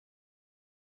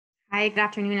Hi, good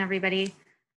afternoon, everybody.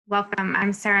 Welcome.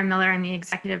 I'm Sarah Miller. I'm the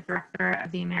Executive Director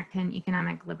of the American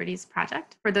Economic Liberties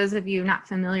Project. For those of you not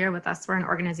familiar with us, we're an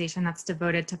organization that's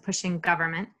devoted to pushing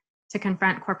government to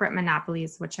confront corporate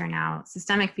monopolies, which are now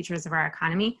systemic features of our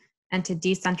economy, and to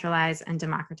decentralize and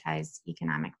democratize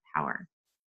economic power.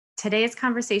 Today's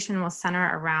conversation will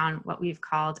center around what we've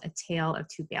called a tale of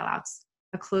two bailouts,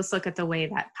 a close look at the way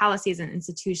that policies and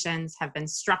institutions have been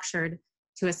structured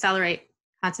to accelerate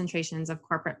concentrations of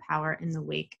corporate power in the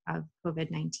wake of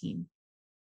COVID-19.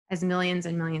 As millions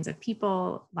and millions of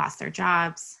people lost their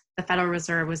jobs, the Federal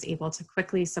Reserve was able to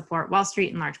quickly support Wall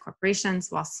Street and large corporations,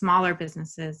 while smaller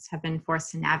businesses have been forced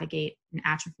to navigate an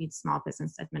atrophied small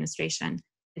business administration,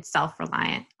 itself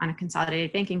reliant on a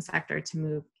consolidated banking sector to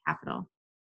move capital.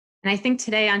 And I think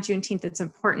today on Juneteenth, it's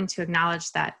important to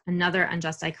acknowledge that another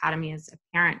unjust dichotomy is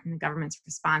apparent in the government's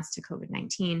response to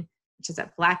COVID-19, which is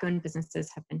that Black-owned businesses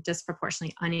have been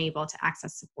disproportionately unable to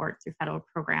access support through federal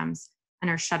programs and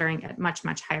are shuttering at much,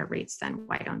 much higher rates than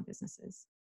white-owned businesses.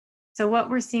 So what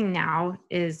we're seeing now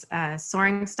is a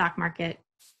soaring stock market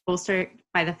bolstered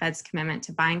by the Fed's commitment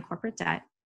to buying corporate debt,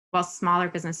 while smaller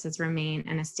businesses remain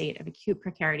in a state of acute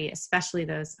precarity, especially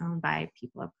those owned by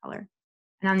people of color.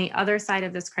 And on the other side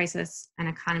of this crisis, an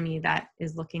economy that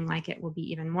is looking like it will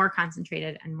be even more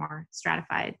concentrated and more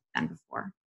stratified than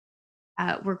before.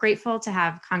 We're grateful to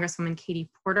have Congresswoman Katie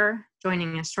Porter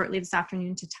joining us shortly this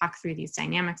afternoon to talk through these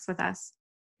dynamics with us.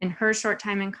 In her short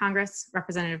time in Congress,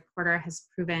 Representative Porter has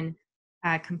proven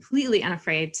completely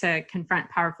unafraid to confront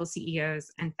powerful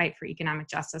CEOs and fight for economic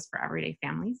justice for everyday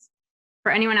families.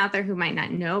 For anyone out there who might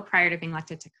not know, prior to being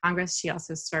elected to Congress, she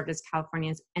also served as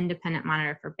California's independent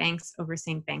monitor for banks,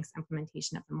 overseeing banks'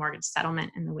 implementation of the mortgage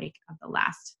settlement in the wake of the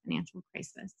last financial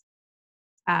crisis.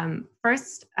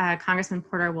 First, Congressman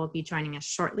Porter will be joining us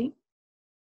shortly,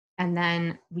 and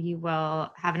then we will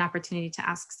have an opportunity to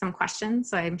ask some questions.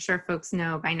 So I'm sure folks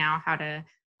know by now how to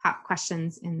pop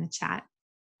questions in the chat.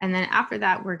 And then after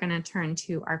that, we're going to turn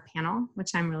to our panel,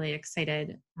 which I'm really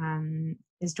excited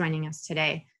is joining us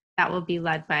today. That will be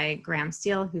led by Graham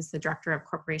Steele, who's the Director of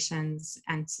Corporations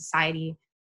and Society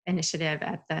Initiative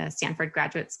at the Stanford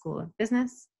Graduate School of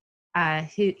Business.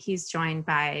 He's joined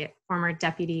by former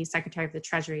Deputy Secretary of the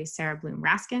Treasury, Sarah Bloom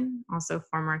Raskin, also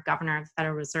former Governor of the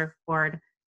Federal Reserve Board,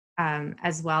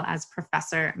 as well as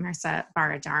Professor Mirza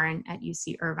Baradaran at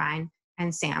UC Irvine,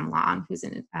 and Sam Long, who's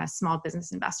a small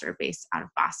business investor based out of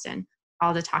Boston,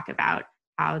 all to talk about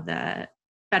how the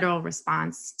federal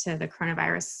response to the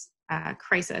coronavirus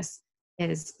crisis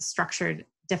is structured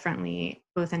differently,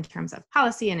 both in terms of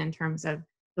policy and in terms of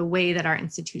the way that our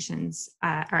institutions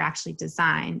are actually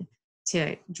designed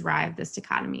to drive this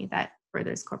dichotomy that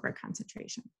furthers corporate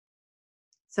concentration.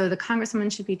 So the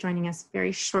Congresswoman should be joining us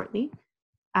very shortly.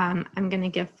 I'm going to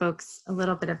give folks a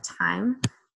little bit of time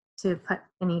to put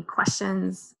any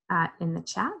questions in the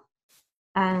chat,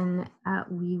 and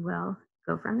we will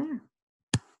go from there.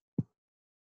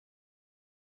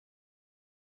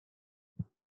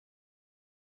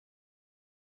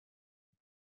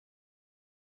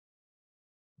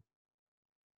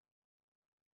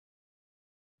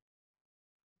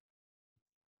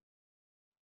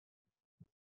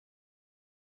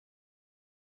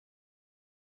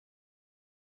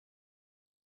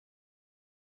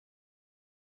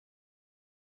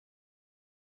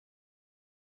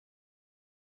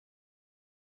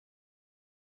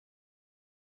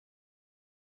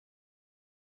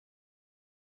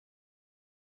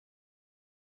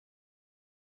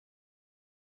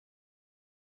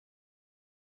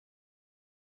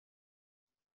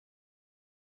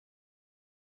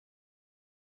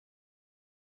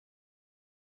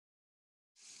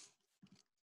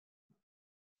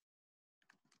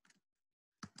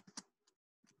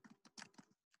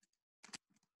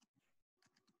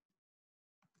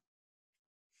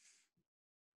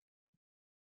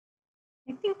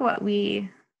 I think what we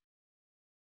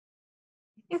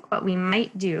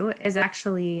might do is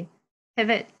actually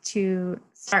pivot to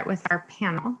start with our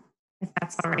panel, if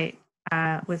that's all right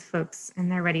with folks and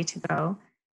they're ready to go.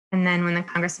 And then when the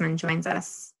Congressman joins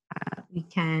us, we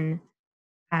can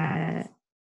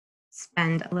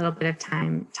spend a little bit of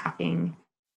time talking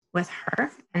with her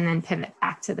and then pivot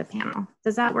back to the panel.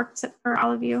 Does that work for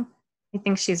all of you? I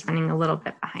think she's running a little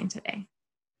bit behind today.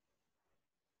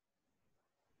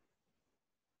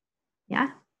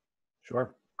 Yeah?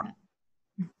 Sure.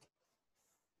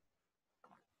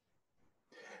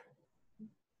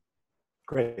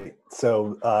 Great.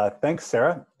 So thanks,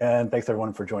 Sarah, and thanks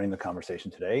everyone for joining the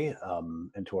conversation today,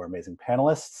 and to our amazing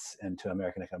panelists, and to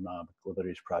American Economic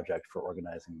Liberties Project for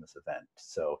organizing this event.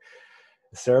 So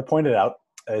as Sarah pointed out,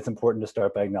 It's important to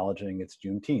start by acknowledging it's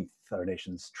Juneteenth, our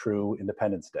nation's true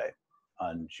Independence Day.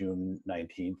 On June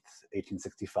 19th,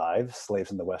 1865,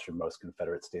 slaves in the westernmost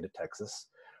Confederate state of Texas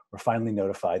were finally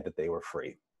notified that they were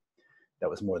free. That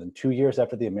was more than 2 years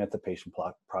after the Emancipation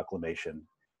Proclamation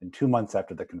and 2 months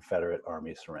after the Confederate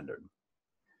Army surrendered.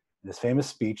 In his famous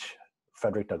speech,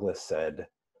 Frederick Douglass said,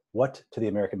 "What to the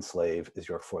American slave is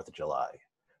your 4th of July?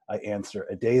 I answer,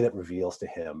 a day that reveals to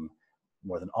him,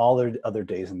 more than all other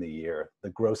days in the year,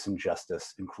 the gross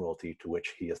injustice and cruelty to which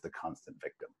he is the constant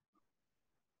victim."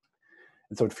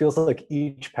 And so it feels like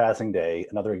each passing day,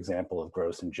 another example of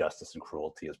gross injustice and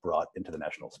cruelty is brought into the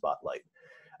national spotlight.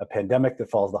 A pandemic that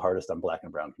falls the hardest on Black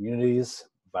and Brown communities,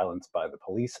 violence by the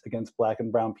police against Black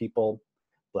and Brown people,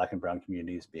 Black and Brown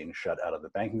communities being shut out of the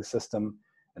banking system,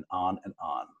 and on and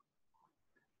on.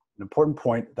 An important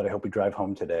point that I hope we drive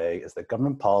home today is that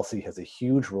government policy has a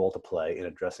huge role to play in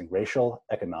addressing racial,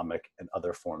 economic, and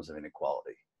other forms of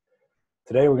inequality.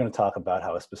 Today, we're going to talk about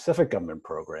how a specific government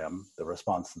program, the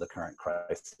response to the current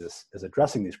crisis, is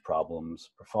addressing these problems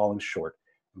or falling short,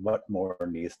 and what more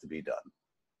needs to be done.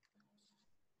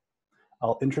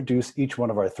 I'll introduce each one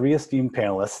of our 3 esteemed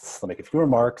panelists. They'll make a few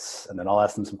remarks, and then I'll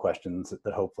ask them some questions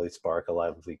that hopefully spark a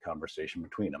lively conversation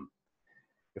between them.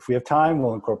 If we have time,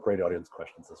 we'll incorporate audience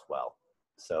questions as well.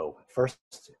 So first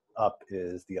up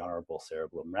is the Honorable Sarah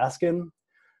Bloom-Raskin,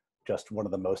 just one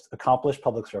of the most accomplished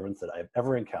public servants that I've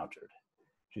ever encountered.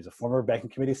 She's a former banking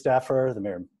committee staffer,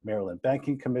 the Maryland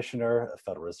Banking Commissioner, a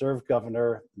Federal Reserve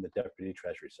Governor, and the Deputy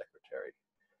Treasury Secretary.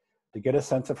 To get a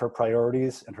sense of her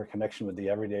priorities and her connection with the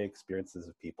everyday experiences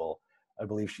of people, I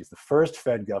believe she's the first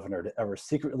Fed governor to ever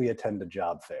secretly attend a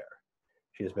job fair.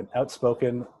 She has been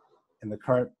outspoken in the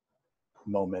current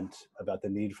moment about the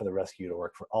need for the rescue to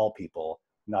work for all people,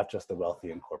 not just the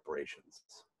wealthy and corporations.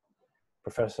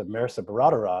 Professor Marisa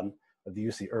Baradaran of the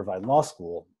UC Irvine Law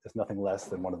School is nothing less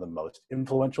than one of the most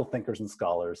influential thinkers and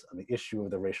scholars on the issue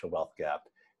of the racial wealth gap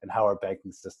and how our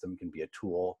banking system can be a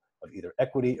tool of either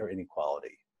equity or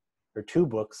inequality. Her 2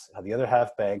 books, How the Other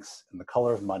Half Banks and The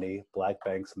Color of Money, Black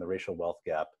Banks and the Racial Wealth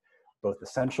Gap, both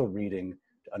essential reading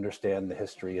to understand the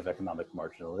history of economic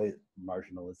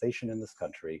marginalization in this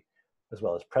country, as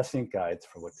well as prescient guides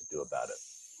for what to do about it.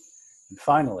 And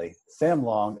finally, Sam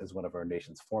Long is one of our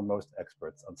nation's foremost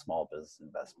experts on small business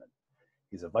investment.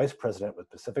 He's a vice president with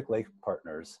Pacific Lake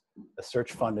Partners, a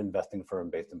search fund investing firm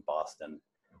based in Boston,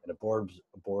 and a board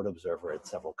observer at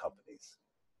several companies.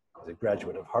 He's a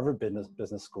graduate of Harvard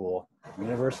Business School, the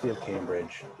University of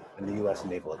Cambridge, and the US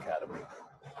Naval Academy.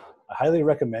 I highly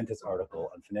recommend his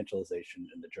article on financialization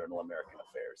in the journal American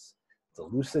Affairs. It's a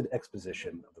lucid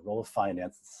exposition of the role of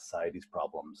finance in society's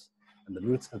problems and the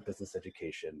roots of business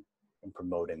education in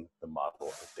promoting the model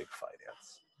of big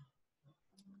finance.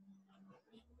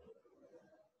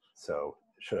 So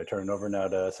should I turn it over now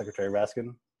to Secretary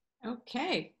Raskin?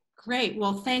 Okay, great.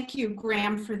 Well, thank you,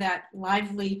 Graham, for that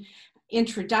lively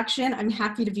introduction. I'm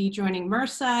happy to be joining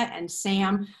Marisa and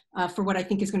Sam for what I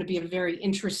think is going to be a very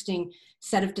interesting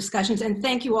set of discussions. And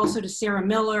thank you also to Sarah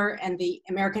Miller and the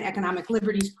American Economic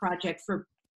Liberties Project for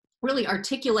really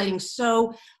articulating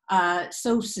so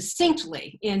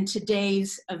succinctly in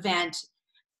today's event,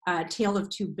 Tale of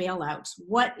Two Bailouts,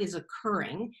 what is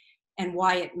occurring and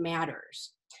why it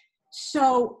matters.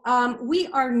 So we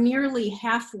are nearly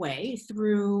halfway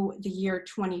through the year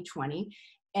 2020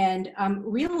 and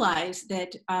realize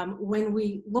that when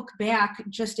we look back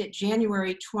just at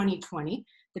January 2020,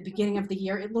 the beginning of the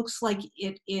year, it looks like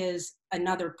it is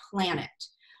another planet.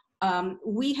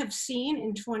 We have seen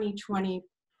in 2020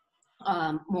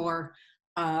 more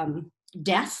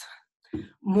death,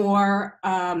 more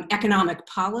economic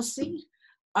policy,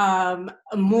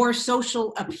 more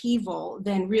social upheaval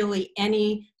than really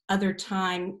any other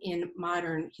time in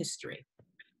modern history.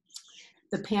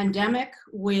 The pandemic,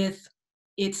 with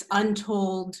its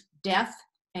untold death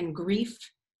and grief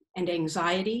and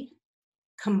anxiety,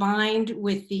 combined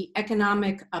with the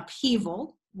economic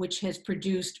upheaval, which has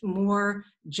produced more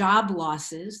job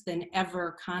losses than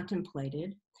ever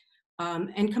contemplated,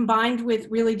 and combined with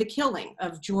really the killing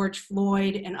of George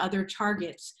Floyd and other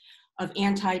targets of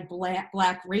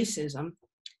anti-Black racism,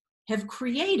 have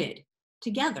created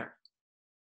together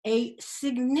a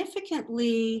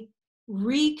significantly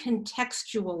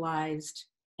recontextualized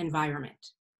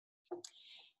environment.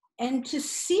 And to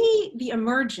see the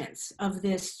emergence of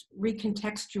this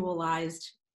recontextualized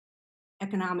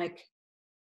economic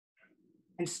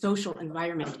and social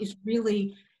environment is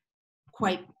really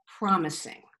quite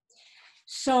promising.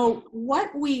 So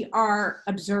what we are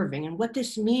observing and what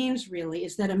this means really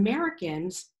is that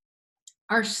Americans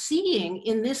are seeing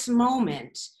in this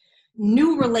moment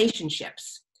new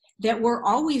relationships that were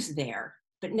always there,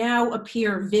 but now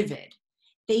appear vivid.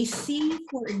 They see,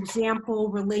 for example,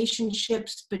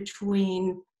 relationships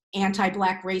between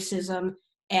anti-Black racism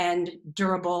and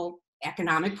durable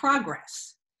economic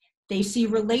progress. They see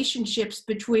relationships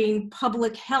between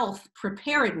public health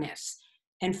preparedness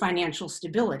and financial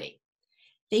stability.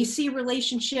 They see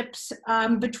relationships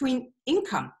between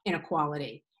income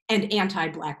inequality and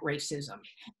anti-Black racism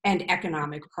and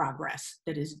economic progress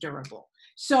that is durable.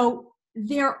 So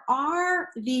there are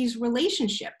these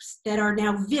relationships that are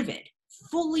now vivid,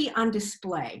 fully on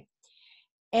display.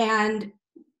 And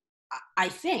I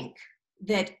think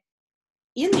that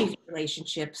in these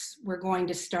relationships, we're going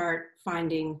to start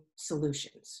finding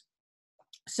solutions.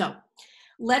 So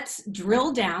let's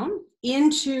drill down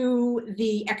into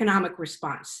the economic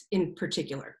response in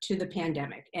particular to the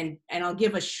pandemic. And I'll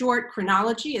give a short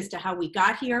chronology as to how we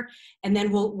got here, and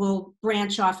then we'll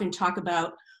branch off and talk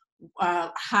about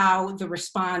how the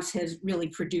response has really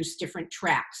produced different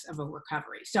tracks of a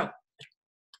recovery. So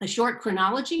a short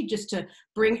chronology just to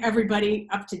bring everybody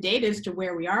up to date as to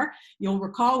where we are. You'll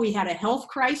recall we had a health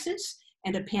crisis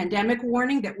and a pandemic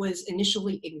warning that was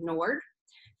initially ignored.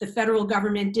 The federal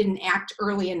government didn't act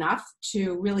early enough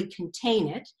to really contain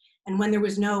it. And when there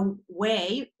was no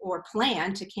way or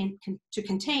plan to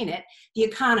contain it, the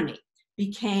economy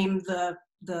became the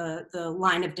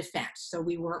line of defense. So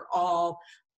we were all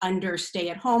under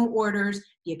stay-at-home orders,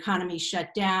 the economy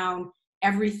shut down,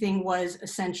 everything was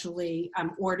essentially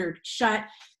ordered shut,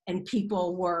 and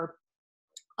people were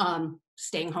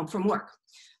staying home from work,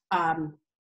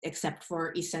 except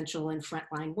for essential and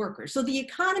frontline workers. So the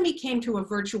economy came to a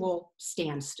virtual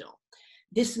standstill.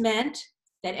 This meant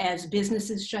that as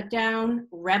businesses shut down,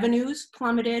 revenues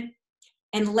plummeted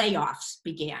and layoffs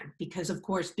began because, of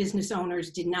course, business owners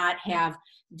did not have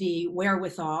the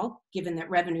wherewithal, given that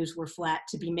revenues were flat,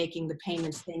 to be making the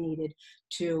payments they needed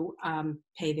to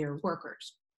pay their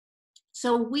workers.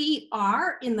 So we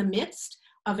are in the midst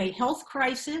of a health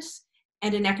crisis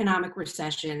and an economic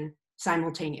recession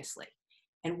simultaneously.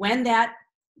 And when that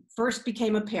first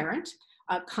became apparent,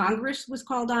 Congress was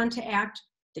called on to act,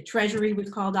 the Treasury was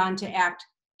called on to act,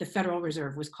 the Federal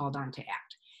Reserve was called on to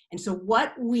act. And so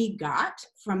what we got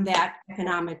from that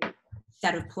economic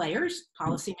set of players,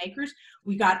 policymakers,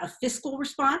 we got a fiscal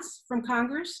response from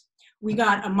Congress, we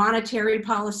got a monetary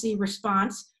policy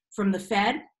response from the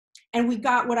Fed, and we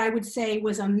got what I would say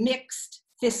was a mixed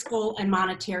fiscal and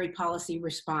monetary policy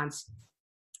response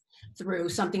through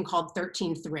something called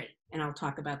 13.3, and I'll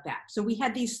talk about that. So we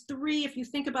had these three, if you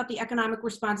think about the economic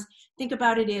response, think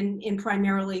about it in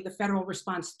primarily the federal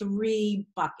response, three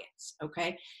buckets,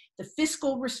 okay? The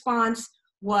fiscal response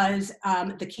was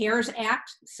the CARES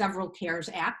Act, several CARES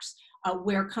Acts,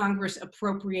 where Congress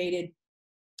appropriated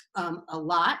a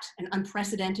lot, an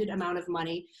unprecedented amount of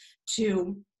money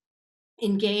to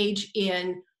engage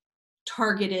in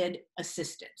targeted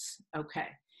assistance, okay?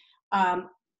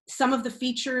 Some of the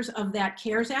features of that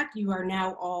CARES Act you are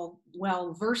now all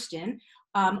well versed in,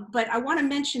 but I want to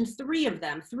mention three of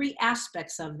them, three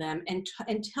aspects of them, and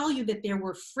tell you that there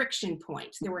were friction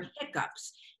points, there were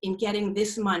hiccups in getting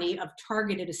this money of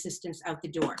targeted assistance out the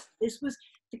door. This was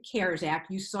the CARES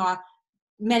Act. You saw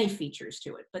many features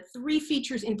to it, but three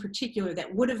features in particular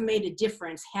that would have made a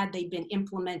difference had they been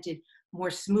implemented more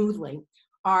smoothly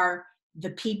are the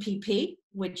PPP,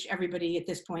 which everybody at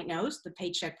this point knows, the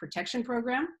Paycheck Protection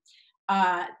Program,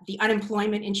 the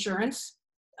unemployment insurance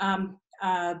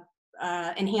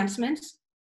enhancements,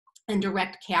 and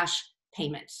direct cash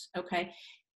payments, okay?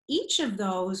 Each of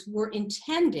those were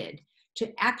intended to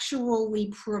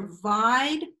actually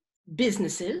provide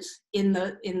businesses in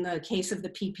the case of the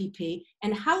PPP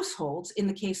and households in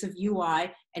the case of UI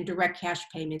and direct cash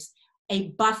payments,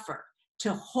 a buffer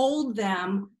to hold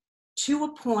them to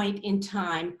a point in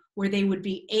time where they would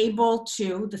be able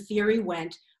to, the theory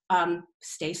went,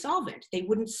 stay solvent. They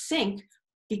wouldn't sink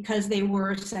because they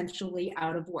were essentially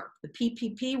out of work. The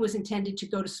PPP was intended to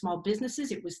go to small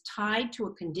businesses. It was tied to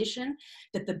a condition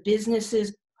that the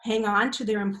businesses hang on to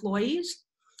their employees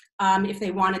if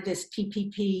they wanted this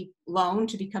PPP loan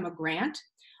to become a grant.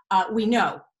 We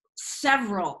know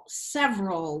several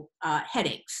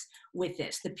headaches with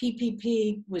this. The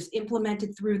PPP was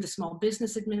implemented through the Small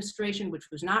Business Administration, which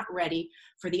was not ready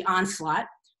for the onslaught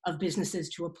of businesses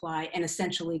to apply and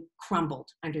essentially crumbled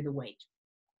under the weight.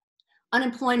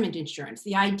 Unemployment insurance.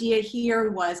 The idea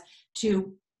here was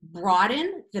to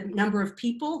broaden the number of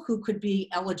people who could be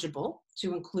eligible,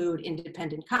 to include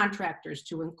independent contractors,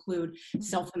 to include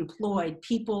self-employed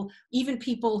people, even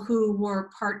people who were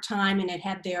part-time and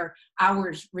had their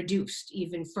hours reduced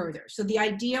even further. So the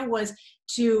idea was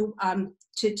to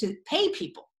pay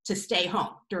people to stay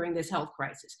home during this health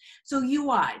crisis. So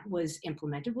UI was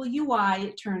implemented. Well, UI,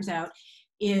 it turns out,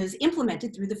 is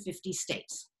implemented through the 50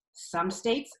 states. Some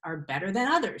states are better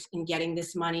than others in getting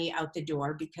this money out the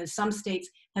door because some states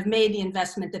have made the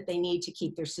investment that they need to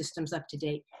keep their systems up to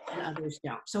date and others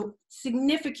don't. So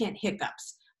significant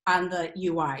hiccups on the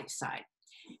UI side.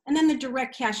 And then the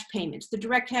direct cash payments. The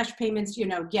direct cash payments, you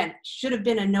know, again, should have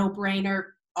been a no-brainer.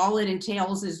 All it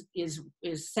entails is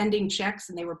sending checks,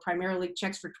 and they were primarily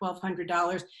checks for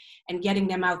 $1,200 and getting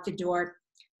them out the door.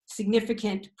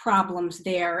 Significant problems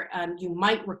there. You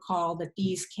might recall that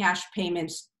these cash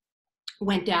payments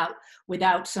went out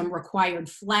without some required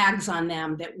flags on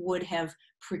them that would have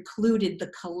precluded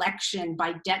the collection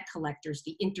by debt collectors,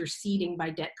 the interceding by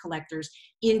debt collectors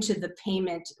into the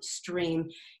payment stream,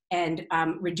 and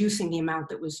reducing the amount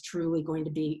that was truly going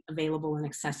to be available and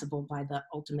accessible by the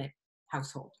ultimate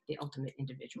household, the ultimate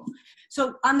individual.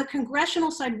 So on the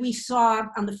congressional side, we saw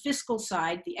on the fiscal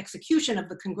side, the execution of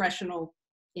the congressional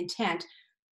intent,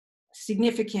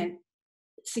 significant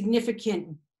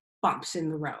bumps in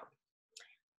the road.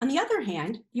 On the other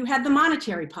hand, you had the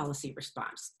monetary policy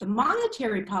response. The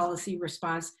monetary policy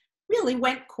response really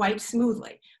went quite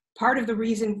smoothly. Part of the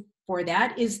reason for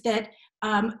that is that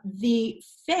the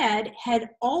Fed had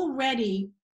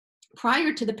already,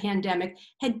 prior to the pandemic,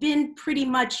 had been pretty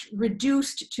much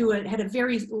reduced to had a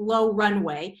very low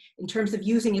runway in terms of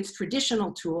using its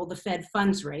traditional tool, the Fed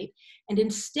funds rate, and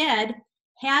instead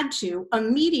had to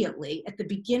immediately, at the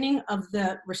beginning of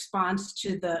the response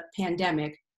to the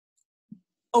pandemic,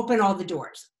 open all the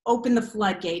doors, open the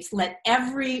floodgates, let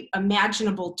every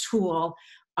imaginable tool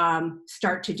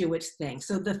start to do its thing.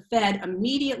 So the Fed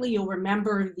immediately, you'll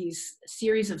remember these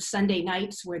series of Sunday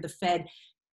nights where the Fed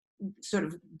sort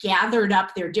of gathered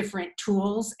up their different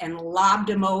tools and lobbed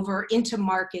them over into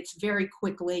markets very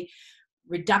quickly.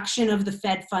 Reduction of the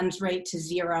Fed funds rate to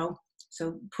zero.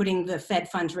 So putting the Fed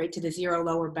funds rate to the zero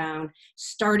lower bound,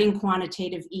 starting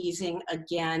quantitative easing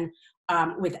again,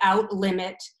 without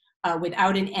limit,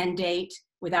 without an end date,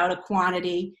 without a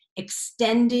quantity,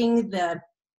 extending the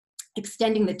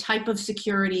type of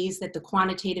securities that the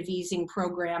quantitative easing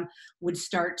program would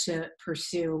start to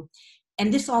pursue.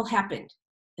 And this all happened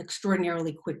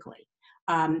extraordinarily quickly.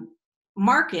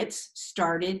 Markets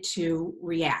started to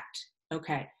react,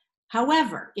 okay?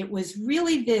 However, it was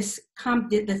really the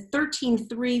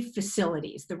 13.3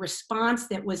 facilities, the response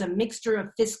that was a mixture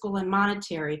of fiscal and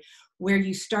monetary, where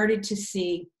you started to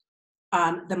see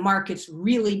the markets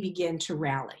really begin to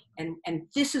rally. And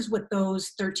this is what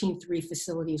those 13.3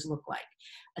 facilities look like.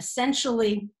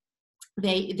 Essentially,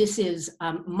 this is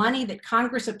money that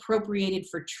Congress appropriated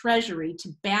for Treasury to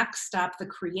backstop the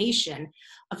creation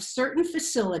of certain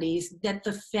facilities that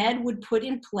the Fed would put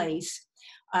in place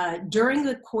during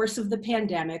the course of the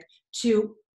pandemic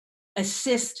to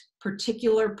assist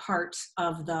particular parts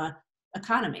of the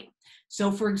economy.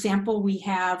 So for example, we've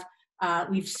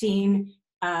seen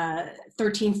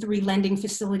 13.3 lending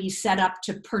facilities set up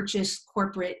to purchase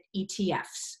corporate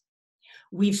ETFs.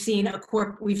 We've seen a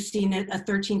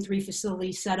 13.3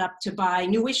 facility set up to buy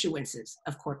new issuances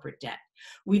of corporate debt.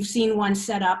 We've seen one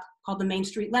set up called the Main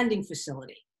Street Lending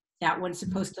Facility. That one's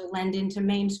supposed to lend into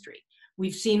Main Street.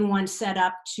 We've seen one set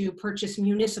up to purchase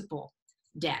municipal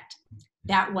debt.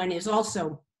 That one is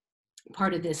also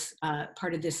part of this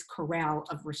corral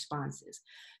of responses.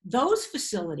 Those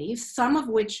facilities, some of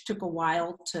which took a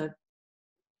while to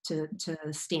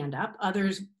stand up,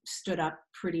 others stood up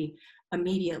pretty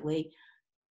immediately,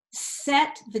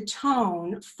 set the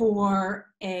tone for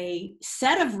a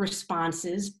set of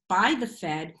responses by the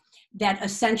Fed that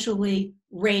essentially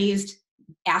raised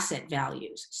asset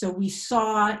values. So we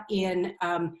saw in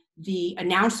the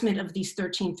announcement of these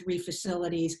 13.3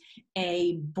 facilities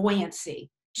a buoyancy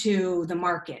to the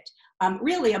market.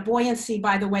 Really a buoyancy,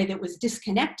 by the way, that was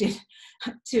disconnected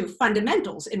to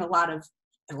fundamentals in a lot of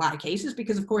cases,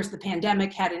 because of course the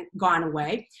pandemic hadn't gone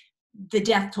away. The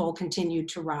death toll continued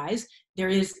to rise.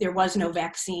 There was no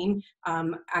vaccine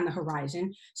on the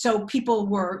horizon. So people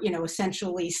were,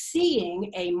 essentially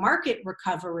seeing a market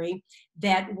recovery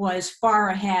that was far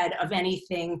ahead of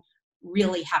anything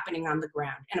really happening on the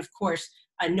ground. And of course,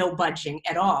 no budging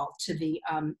at all to the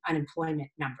unemployment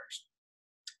numbers.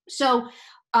 So,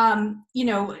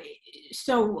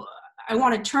 so I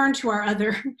want to turn to our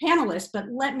other panelists, but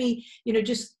let me,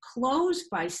 just close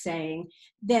by saying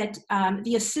that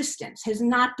the assistance has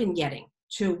not been getting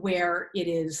to where it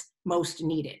is most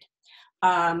needed.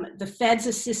 The Fed's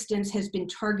assistance has been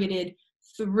targeted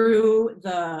through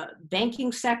the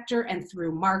banking sector and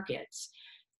through markets.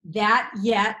 That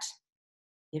yet,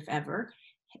 if ever,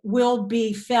 will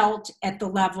be felt at the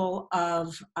level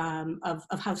of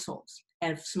households.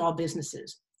 of small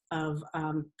businesses, of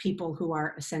people who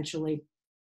are essentially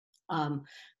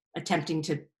attempting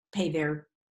to pay their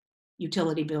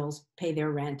utility bills, pay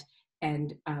their rent,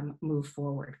 and move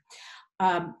forward.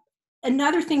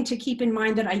 Another thing to keep in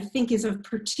mind that I think is of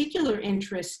particular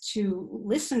interest to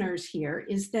listeners here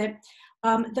is that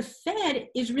the Fed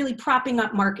is really propping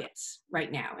up markets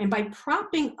right now. And by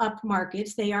propping up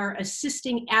markets, they are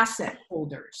assisting asset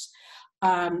holders.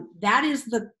 That is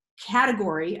the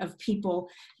category of people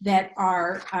that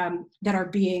are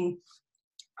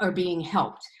being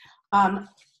helped.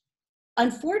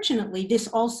 Unfortunately, this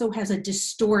also has a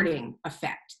distorting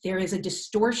effect. There is a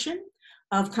distortion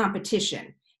of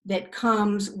competition that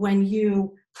comes when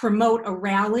you promote a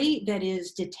rally that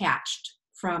is detached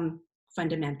from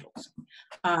fundamentals.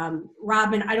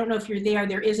 Robin, I don't know if you're there,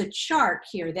 there is a chart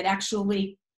here that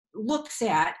actually looks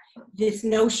at this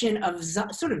notion of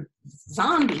sort of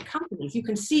zombie companies. You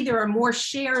can see there are more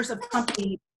shares of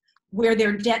companies where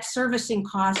their debt servicing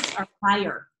costs are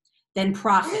higher than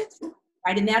profits.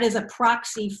 Right, and that is a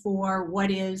proxy for what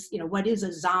is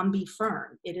a zombie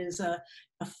firm. It is a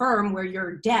firm where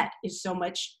your debt is so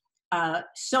much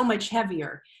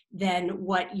heavier than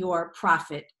what your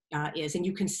profit is, and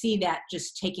you can see that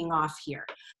just taking off here.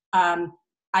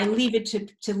 I leave it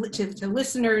to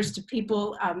listeners, to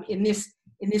people in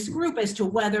this group, as to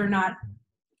whether or not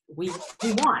we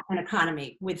want an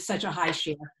economy with such a high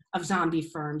share of zombie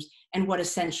firms, and what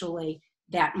essentially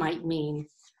that might mean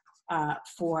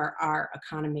for our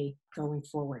economy going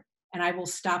forward. And I will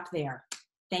stop there.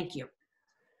 Thank you.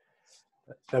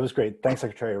 That was great. Thanks,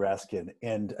 Secretary Raskin.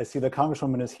 And I see the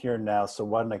Congresswoman is here now, so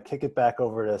why don't I kick it back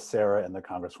over to Sarah and the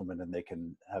Congresswoman, and they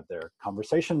can have their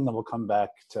conversation, and then we'll come back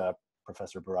to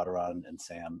Professor Baradaran and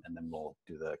Sam, and then we'll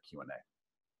do the Q&A.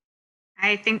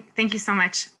 Thank you so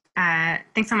much.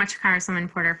 Thanks so much, Congresswoman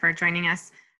Porter, for joining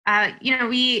us.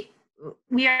 We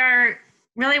are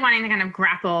really wanting to kind of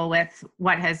grapple with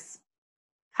what has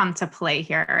come to play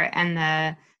here, and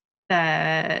the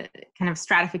kind of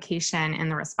stratification in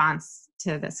the response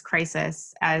to this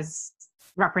crisis as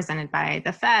represented by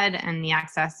the Fed and the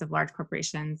access of large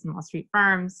corporations and Wall Street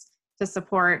firms to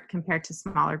support compared to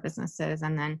smaller businesses,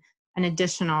 and then an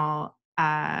additional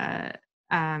kind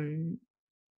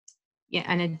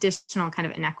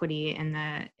of inequity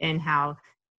in how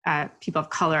people of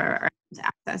color are able to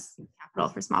access capital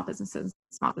for small businesses,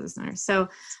 small business owners. So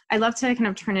I'd love to kind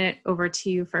of turn it over to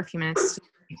you for a few minutes to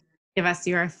give us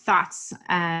your thoughts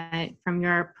from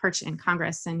your perch in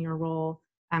Congress and your role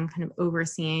kind of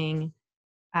overseeing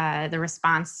the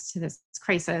response to this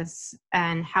crisis,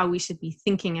 and how we should be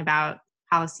thinking about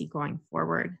policy going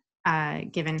forward,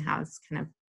 given how it's kind of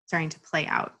starting to play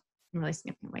out in really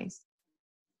significant ways.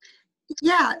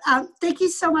 Yeah, thank you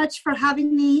so much for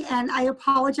having me, and I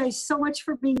apologize so much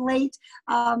for being late.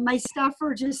 My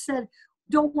staffer just said,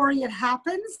 "Don't worry, it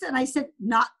happens," and I said,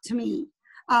 "Not to me."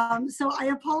 So I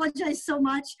apologize so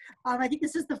much. I think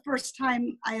this is the first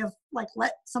time I have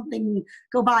let something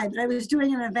go by, but I was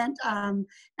doing an event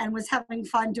and was having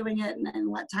fun doing it, and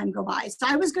let time go by. So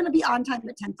I was going to be on time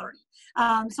at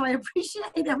 10:30. So I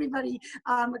appreciate everybody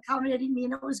accommodating me,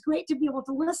 and it was great to be able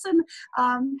to listen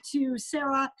to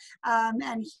Sarah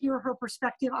and hear her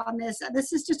perspective on this.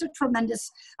 This is just a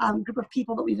tremendous group of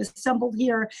people that we've assembled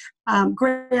here.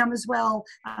 Graham as well,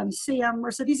 Sam,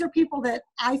 Marissa. These are people that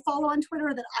I follow on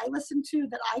Twitter, that I listen to,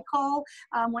 that I call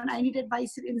when I need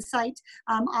advice and insight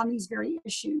on these very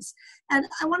issues. And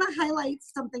I want to highlight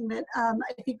something that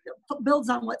I think builds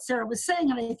on what Sarah was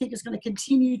saying, and I think is going to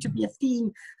continue to be a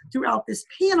theme throughout this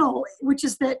panel, which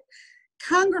is that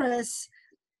Congress,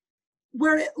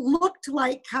 where it looked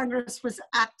like Congress was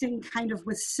acting kind of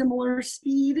with similar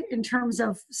speed in terms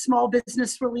of small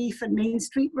business relief and Main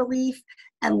Street relief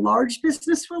and large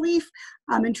business relief,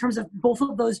 in terms of both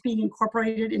of those being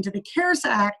incorporated into the CARES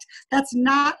Act, that's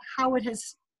not how it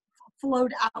has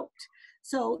flowed out.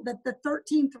 So that the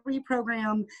 13.3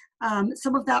 program,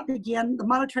 some of that began, the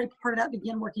monetary part of that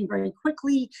began working very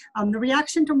quickly. The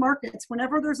reaction to markets,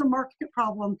 whenever there's a market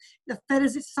problem, the Fed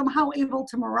is somehow able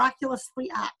to miraculously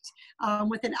act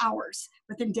within hours,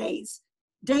 within days.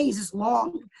 Days is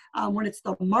long when it's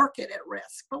the market at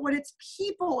risk, but when it's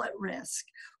people at risk,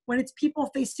 when it's people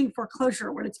facing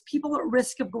foreclosure, when it's people at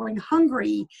risk of going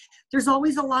hungry, there's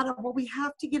always a lot of, well, we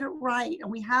have to get it right,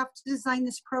 and we have to design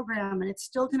this program, and it's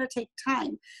still going to take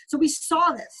time. So we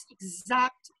saw this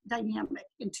exact dynamic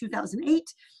in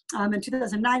 2008, in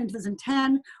 2009, and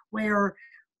 2010, where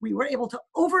we were able to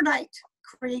overnight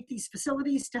create these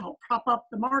facilities to help prop up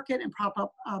the market and prop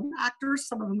up actors.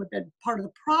 Some of them have been part of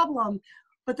the problem,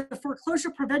 but the foreclosure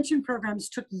prevention programs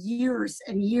took years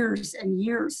and years and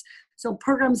years. So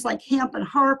programs like HAMP and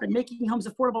HARP and Making Homes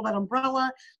Affordable, that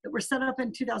umbrella that were set up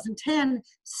in 2010,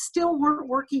 still weren't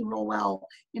working real well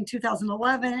in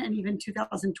 2011 and even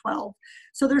 2012.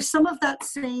 So there's some of that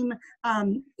same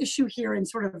issue here, and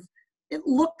sort of, it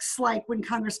looks like when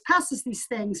Congress passes these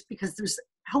things, because there's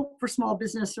help for small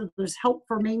business or there's help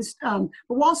for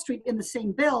Wall Street in the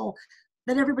same bill,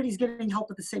 that everybody's getting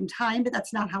help at the same time, but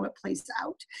that's not how it plays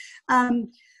out.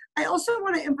 I also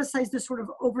want to emphasize the sort of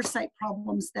oversight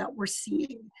problems that we're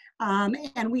seeing.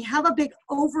 And we have a big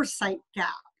oversight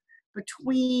gap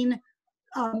between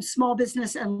small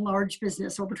business and large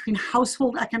business, or between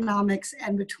household economics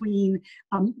and between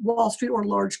Wall Street or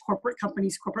large corporate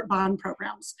companies, corporate bond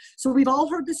programs. So we've all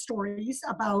heard the stories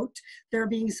about there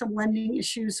being some lending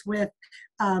issues with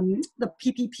the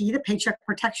PPP, the Paycheck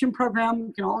Protection Program.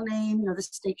 You can all name, the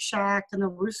Steak Shack and the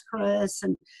Ruth's Chris,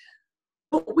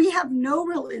 but we have no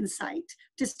real insight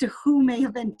as to who may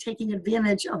have been taking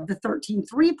advantage of the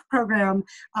 13.3 program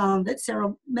that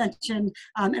Sarah mentioned,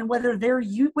 and what they're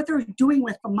doing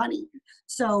with the money.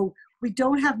 So we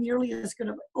don't have nearly as good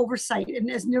of oversight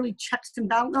and as nearly checks and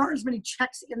balances. There aren't as many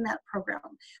checks in that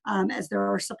program as there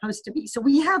are supposed to be. So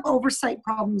we have oversight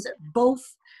problems at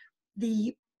both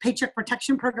the Paycheck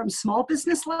Protection Program small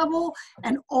business level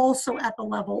and also at the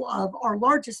level of our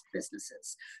largest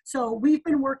businesses. So we've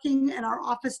been working in our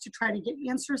office to try to get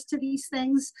answers to these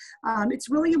things.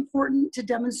 It's really important to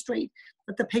demonstrate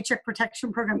that the Paycheck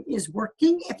Protection Program is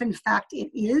working, if in fact it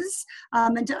is,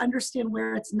 and to understand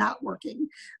where it's not working.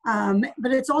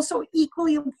 But it's also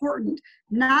equally important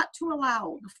not to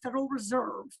allow the Federal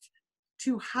Reserve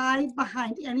to hide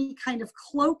behind any kind of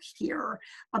cloak here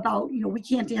about, we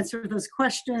can't answer those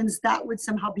questions, that would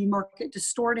somehow be market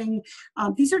distorting.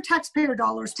 These are taxpayer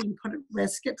dollars being put at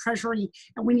risk at Treasury,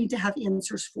 and we need to have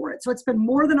answers for it. So it's been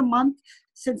more than a month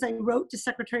since I wrote to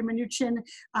Secretary Mnuchin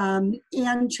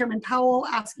and Chairman Powell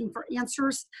asking for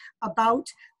answers about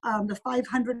the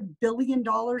 $500 billion,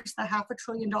 the $500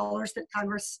 billion that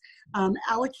Congress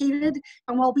allocated.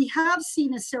 And while we have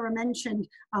seen, as Sarah mentioned,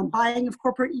 buying of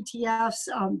corporate ETFs,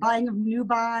 buying of new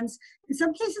bonds, in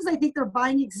some cases I think they're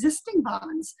buying existing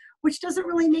bonds, which doesn't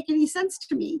really make any sense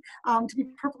to me, to be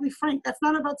perfectly frank. That's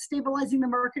not about stabilizing the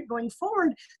market going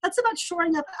forward. That's about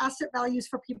shoring up asset values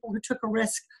for people who took a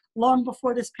risk long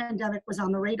before this pandemic was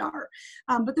on the radar.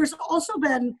 But there's also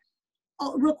been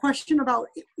a real question about,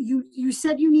 you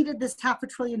said you needed this $500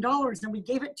 billion and we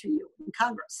gave it to you in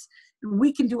Congress. And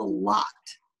we can do a lot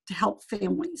to help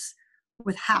families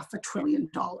with $500 billion,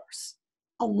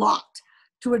 a lot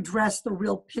to address the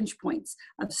real pinch points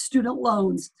of student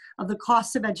loans, of the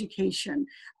cost of education,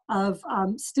 of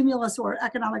stimulus or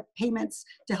economic payments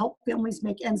to help families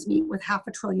make ends meet with $500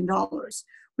 billion.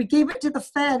 We gave it to the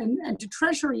Fed and to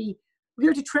Treasury. We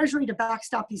gave it to Treasury to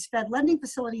backstop these Fed lending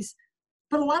facilities,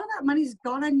 but a lot of that money's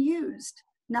gone unused.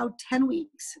 Now 10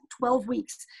 weeks, 12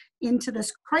 weeks into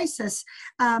this crisis.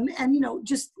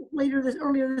 Just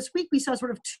earlier this week, we saw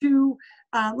sort of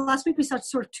last week we saw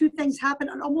sort of two things happen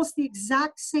on almost the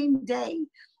exact same day.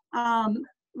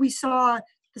 We saw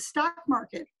the stock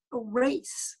market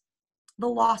erase the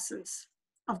losses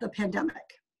of the pandemic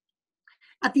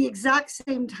at the exact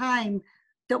same time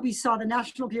that we saw the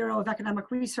National Bureau of Economic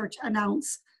Research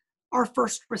announce our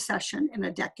first recession in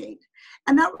a decade.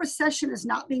 And that recession is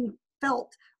not being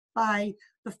felt by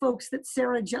the folks that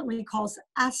Sarah gently calls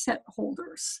asset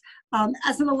holders.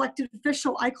 As an elected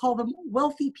official, I call them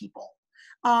wealthy people.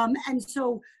 And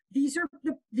so these are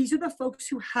the folks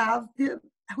who have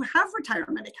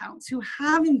retirement accounts, who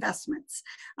have investments,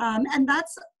 and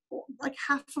that's like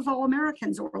half of all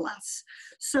Americans or less.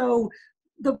 So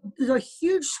the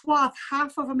huge swath,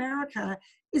 half of America,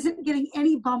 isn't getting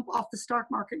any bump off the stock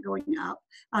market going up,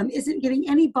 isn't getting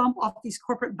any bump off these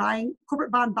corporate bond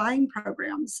buying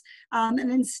programs, and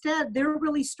instead they're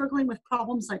really struggling with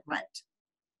problems like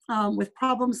rent, with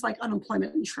problems like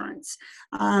unemployment insurance.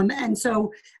 And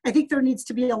so I think there needs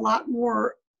to be a lot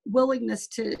more willingness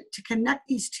to connect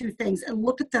these two things and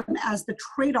look at them as the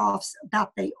trade-offs that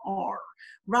they are,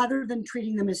 rather than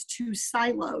treating them as two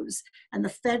silos. And the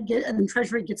Fed and the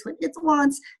Treasury gets what it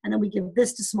wants, and then we give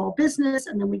this to small business,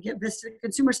 and then we give this to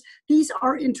consumers. These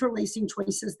are interlacing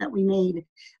choices that we made.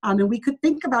 And we could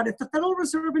think about if the Federal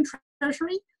Reserve and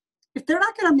Treasury, if they're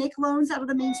not going to make loans out of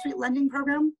the Main Street lending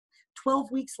program 12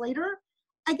 weeks later,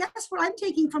 I guess what I'm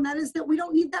taking from that is that we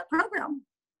don't need that program.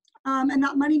 And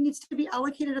that money needs to be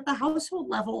allocated at the household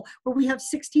level, where we have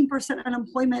 16%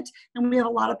 unemployment and we have a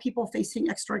lot of people facing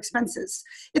extra expenses.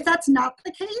 If that's not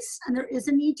the case, and there is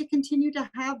a need to continue to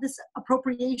have this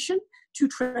appropriation to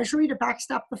Treasury to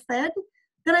backstop the Fed,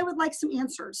 then I would like some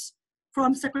answers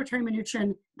from Secretary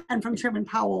Mnuchin and from Chairman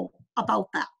Powell about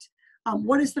that.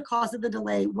 What is the cause of the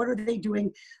delay? What are they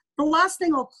doing? The last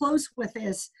thing I'll close with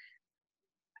is,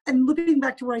 and looking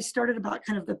back to where I started about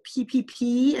kind of the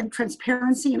PPP and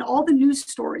transparency and all the news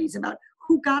stories about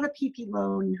who got a PP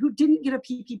loan, who didn't get a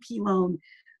PPP loan,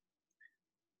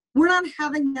 we're not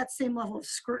having that same level of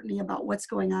scrutiny about what's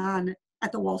going on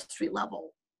at the Wall Street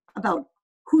level, about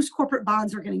whose corporate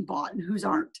bonds are getting bought and whose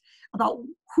aren't, about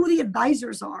who the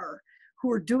advisors are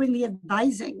who are doing the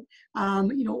advising.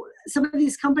 You know, some of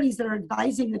these companies that are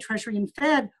advising the Treasury and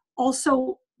Fed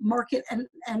also market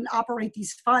and operate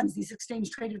these funds, these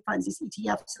exchange traded funds, these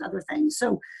ETFs and other things.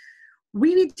 So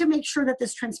we need to make sure that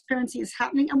this transparency is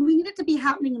happening, and we need it to be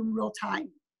happening in real time.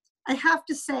 I have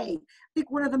to say, I think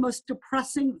one of the most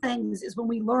depressing things is when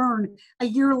we learn a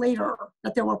year later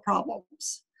that there were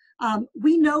problems.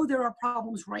 We know there are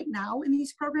problems right now in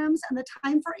these programs, and the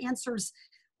time for answers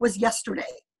was yesterday.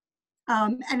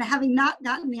 And having not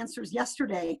gotten answers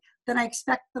yesterday, then I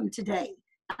expect them today.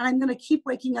 And I'm going to keep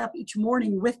waking up each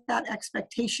morning with that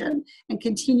expectation and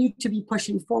continue to be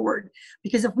pushing forward.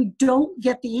 Because if we don't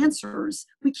get the answers,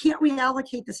 we can't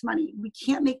reallocate this money. We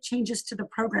can't make changes to the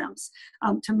programs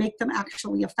to make them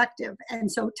actually effective. And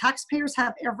so taxpayers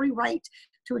have every right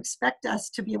to expect us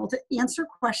to be able to answer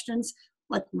questions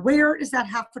like, where is that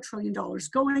 $500 billion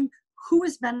going? Who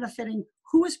is benefiting?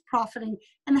 Who is profiting?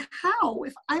 And how,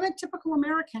 if I'm a typical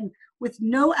American with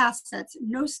no assets,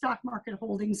 no stock market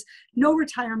holdings, no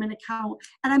retirement account,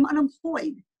 and I'm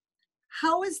unemployed,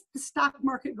 how is the stock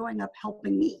market going up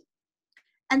helping me?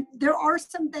 And there are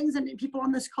some things, and people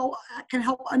on this call can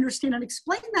help understand and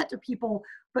explain that to people,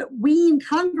 but we in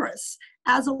Congress,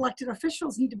 as elected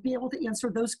officials, need to be able to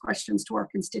answer those questions to our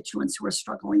constituents who are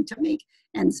struggling to make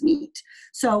ends meet.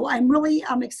 So I'm really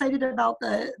excited about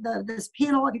this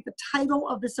panel. I think the title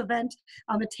of this event,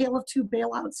 A Tale of Two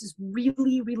Bailouts, is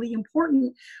really, really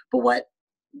important. But what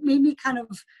made me kind of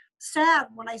sad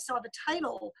when I saw the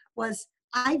title was,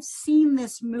 I've seen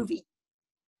this movie.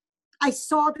 I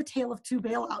saw The Tale of Two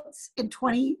Bailouts in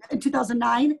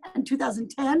 2009 and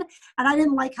 2010, and I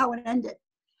didn't like how it ended.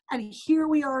 And here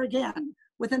we are again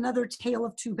with another Tale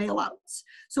of Two Bailouts.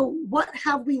 So what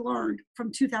have we learned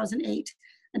from 2008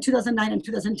 and 2009 and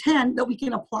 2010 that we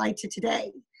can apply to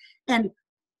today? And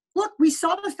look, we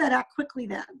saw the Fed act quickly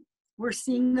then. We're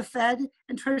seeing the Fed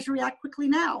and Treasury act quickly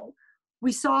now.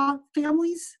 We saw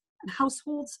families and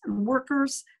households and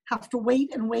workers have to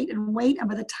wait and wait and wait. And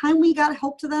by the time we got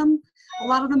help to them, a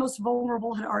lot of the most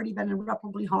vulnerable had already been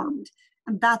irreparably harmed.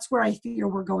 And that's where I fear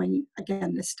we're going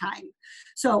again this time.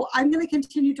 So I'm going to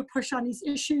continue to push on these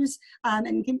issues, and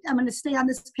I'm going to stay on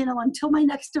this panel until my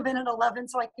next event at 11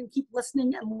 so I can keep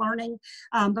listening and learning.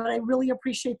 But I really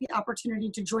appreciate the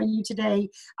opportunity to join you today.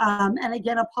 And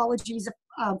again, apologies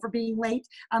for being late.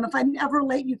 If I'm ever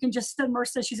late, you can just send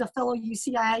Marissa. She's a fellow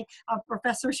UCI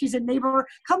professor. She's a neighbor.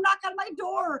 Come knock on my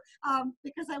door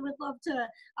because I would love to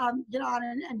get on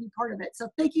and be part of it. So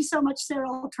thank you so much, Sarah.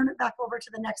 I'll turn it back over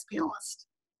to the next panelist.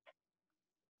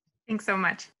 Thanks so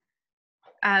much.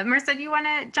 Marissa, do you want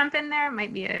to jump in there? It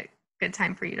might be a good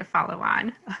time for you to follow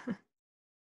on.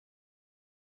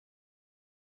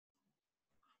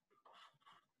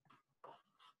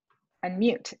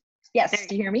 Unmute. Yes,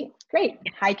 do you hear me? Great.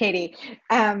 Hi, Katie.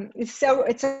 It's so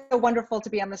wonderful to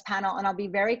be on this panel, and I'll be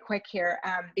very quick here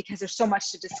because there's so much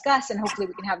to discuss, and hopefully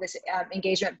we can have this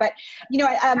engagement. But you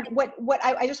know, what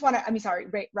I just want to, I mean, sorry,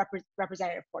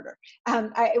 Representative Porter.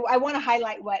 I want to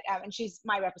highlight what, and she's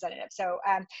my representative. So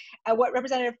what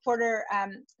Representative Porter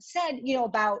said, you know,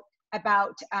 about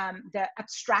the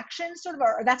abstraction, sort of,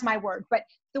 or that's my word, but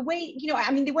the way, you know,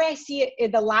 I mean, the way I see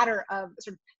it, the ladder of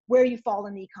sort of where you fall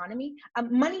in the economy,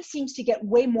 money seems to get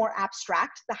way more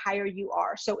abstract the higher you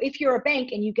are. So if you're a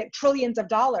bank and you get trillions of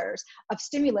dollars of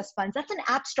stimulus funds, that's an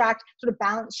abstract sort of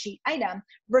balance sheet item,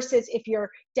 versus if you're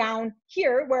down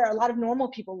here where a lot of normal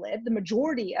people live, the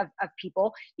majority of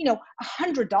people, you know,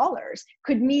 $100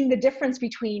 could mean the difference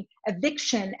between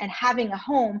eviction and having a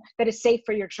home that is safe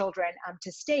for your children to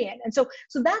stay in. And so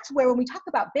that's where, when we talk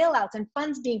about bailouts and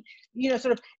funds being, you know,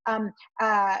 sort of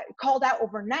called out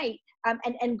overnight,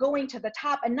 and going to the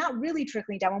top and not really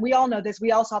trickling down, and we all know this,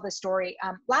 we all saw this story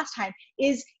last time,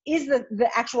 is the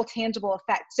actual tangible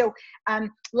effect. So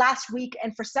last week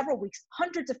and for several weeks,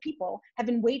 hundreds of people have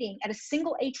been waiting at a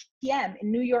single ATM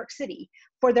in New York City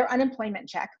for their unemployment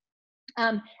check.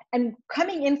 And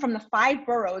coming in from the 5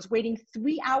 boroughs, waiting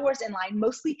 3 hours in line,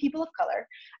 mostly people of color,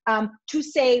 to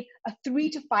save a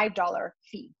 $3 to $5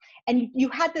 fee. And you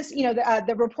had this,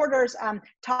 the reporters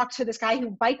talked to this guy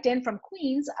who biked in from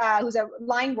Queens, who's a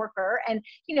line worker, and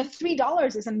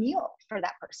 $3 is a meal for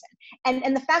that person.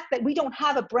 And the fact that we don't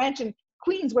have a branch in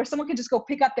Queens where someone can just go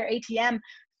pick up their ATM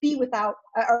fee without,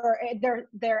 or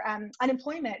their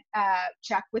unemployment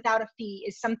check without a fee,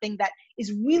 is something that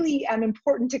is really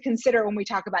important to consider when we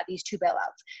talk about these 2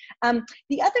 bailouts.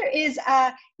 The other is,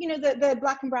 the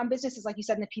Black and brown businesses, like you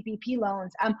said, in the PPP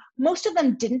loans. Most of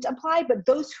them didn't apply, but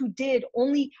those who did,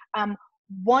 only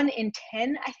 1 in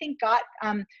 10, I think, got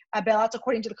bailouts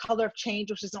according to the Color of Change,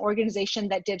 which is an organization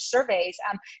that did surveys.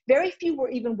 Very few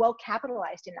were even well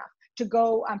capitalized enough to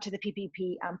go to the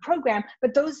PPP program,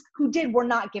 but those who did were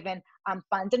not given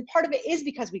funds. And part of it is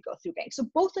because we go through banks. So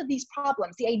both of these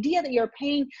problems, the idea that you're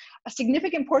paying a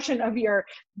significant portion of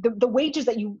the wages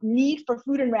that you need for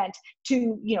food and rent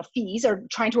to fees, or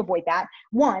trying to avoid that,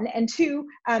 1, and 2,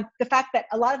 the fact that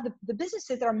a lot of the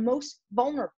businesses that are most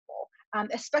vulnerable,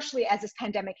 especially as this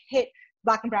pandemic hit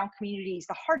Black and brown communities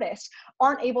the hardest,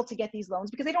 aren't able to get these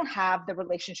loans because they don't have the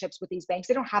relationships with these banks.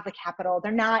 They don't have the capital.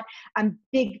 They're not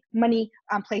big money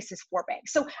places for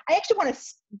banks. So I actually want to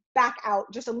back out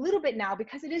just a little bit now,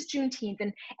 because it is Juneteenth,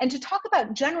 and to talk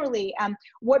about generally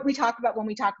what we talk about when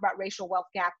we talk about racial wealth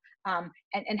gap,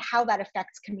 and how that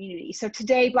affects communities. So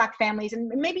today, Black families, and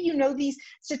maybe these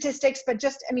statistics, but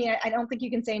just, I don't think you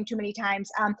can say them too many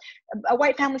times.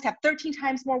 White families have 13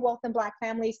 times more wealth than Black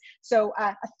families. So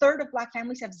a third of Black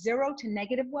families have 0 to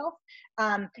negative wealth.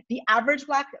 The average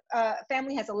Black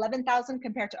family has 11,000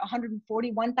 compared to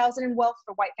 141,000 in wealth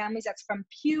for white families. That's from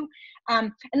Pew.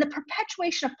 And the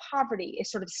perpetuation of poverty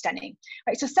is sort of stunning,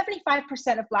 right? So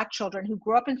 75% of Black children who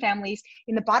grow up in families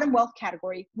in the bottom wealth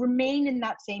category remain in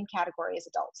that same category as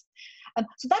adults.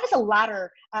 So that is a ladder,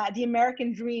 the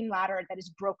American dream ladder, that is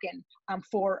broken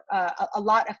for a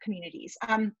lot of communities.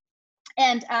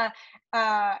 And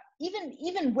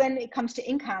even when it comes to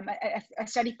income, a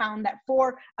study found that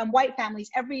for white families,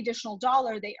 every additional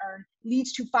dollar they earn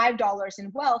leads to $5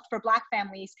 in wealth. For Black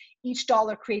families, each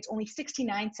dollar creates only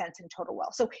 69 cents in total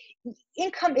wealth. So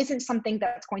income isn't something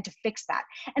that's going to fix that.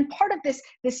 And part of this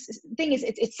thing is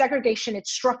it's segregation,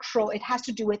 it's structural, it has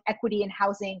to do with equity in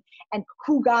housing and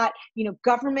who got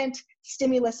government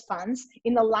stimulus funds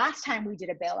in the last time we did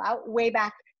a bailout, way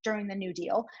back during the New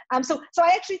Deal. So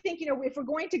I actually think, if we're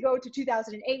going to go to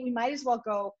 2008, we might as well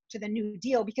go to the New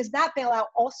Deal, because that bailout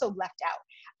also left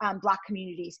out Black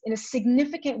communities in a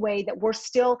significant way that we're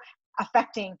still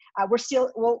affecting. We're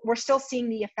still seeing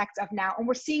the effects of now, and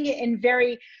we're seeing it in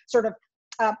very sort of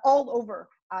all over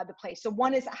the place. So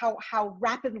one is how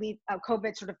rapidly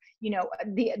COVID sort of,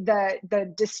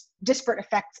 the disparate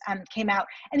effects came out.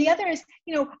 And the other is,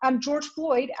 George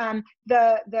Floyd,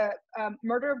 the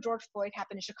murder of George Floyd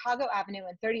happened in Chicago Avenue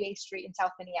and 38th Street in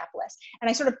South Minneapolis. And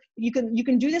I sort of, you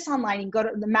can do this online. You can go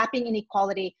to the Mapping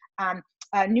Inequality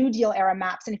New Deal era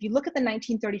maps. And if you look at the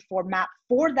 1934 map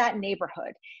for that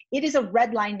neighborhood, it is a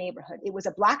red line neighborhood. It was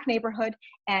a Black neighborhood.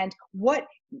 And what,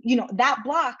 that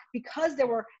block, because there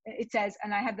were, it says,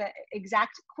 and I have the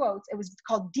exact quotes, it was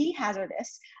called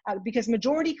de-hazardous because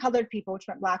majority colored people, which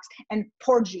meant Blacks, and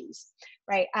poor Jews,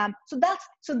 right? So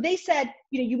they said,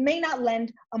 you may not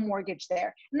lend a mortgage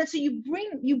there. And then so you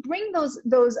bring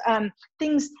those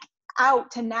things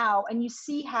out to now, and you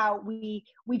see how we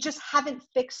just haven't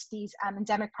fixed these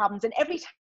endemic problems. And every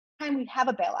time we have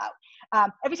a bailout,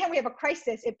 every time we have a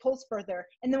crisis, it pulls further.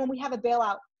 And then when we have a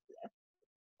bailout,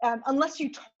 unless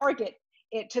you target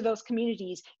it to those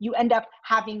communities, you end up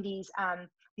having these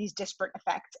disparate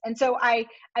effects. And so I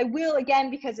will, again,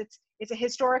 because it's a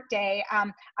historic day,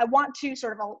 I want to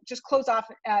sort of, I'll just close off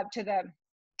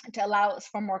to allow us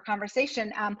for more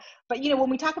conversation. But when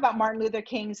we talk about Martin Luther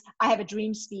King's "I Have a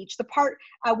Dream" speech, the part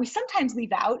we sometimes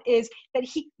leave out is that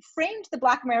he framed the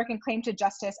Black American claim to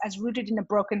justice as rooted in a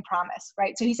broken promise,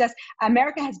 right? So he says,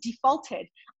 America has defaulted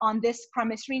on this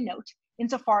promissory note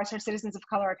insofar as her citizens of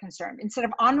color are concerned. Instead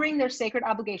of honoring their sacred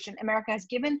obligation, America has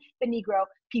given the Negro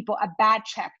people a bad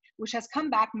check, which has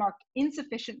come back marked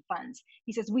insufficient funds.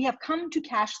 He says, we have come to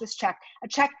cash this check, a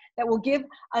check that will give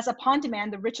us upon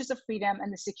demand the riches of freedom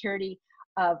and the security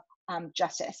of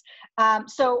justice.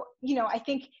 So, I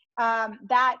think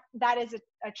that is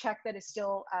a check that is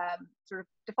still sort of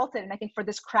defaulted. And I think for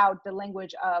this crowd, the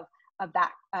language of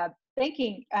that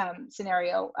banking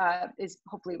scenario is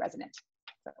hopefully resonant.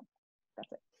 So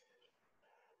that's it.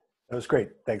 That was great.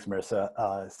 Thanks,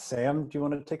 Marissa. Sam, do you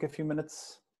want to take a few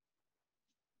minutes?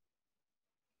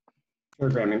 Sure,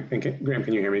 Graham,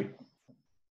 can you hear me?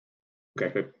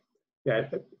 Okay, good. Yeah,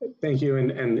 thank you.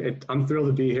 And I'm thrilled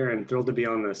to be here and thrilled to be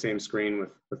on the same screen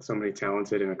with so many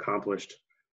talented and accomplished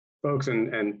folks.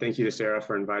 And thank you to Sarah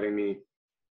for inviting me.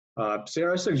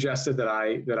 Sarah suggested that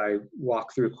I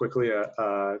walk through quickly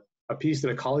a piece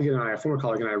that a former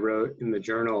colleague and I wrote in the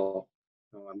journal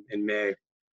in May,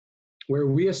 where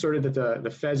we asserted that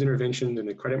the Fed's interventions in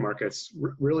the credit markets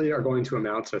really are going to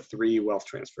amount to 3 wealth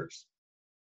transfers.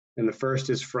 And the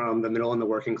first is from the middle and the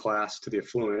working class to the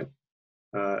affluent,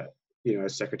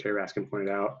 as Secretary Raskin pointed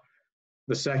out.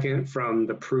 The second from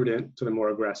the prudent to the more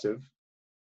aggressive.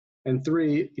 And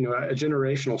 3, a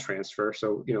generational transfer.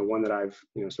 So, one that I've,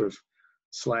 sort of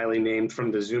slyly named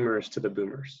from the Zoomers to the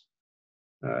Boomers.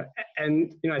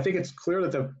 And I think it's clear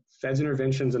that the Fed's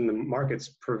interventions in the markets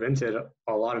prevented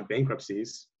a lot of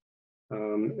bankruptcies.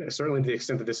 Certainly to the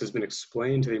extent that this has been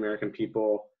explained to the American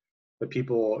people, the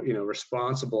people,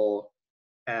 responsible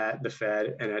at the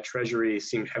Fed and at Treasury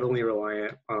seem heavily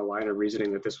reliant on a line of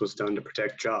reasoning that this was done to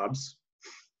protect jobs.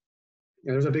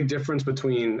 And there's a big difference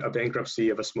between a bankruptcy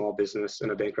of a small business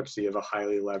and a bankruptcy of a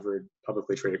highly levered,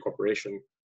 publicly traded corporation.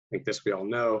 I think this we all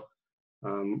know.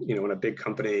 When a big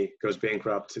company goes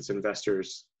bankrupt, its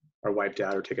investors are wiped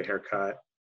out or take a haircut.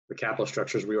 The capital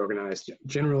structure is reorganized.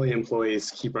 Generally, employees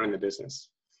keep running the business.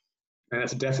 And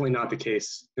that's definitely not the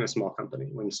case in a small company.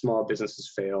 When small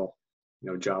businesses fail,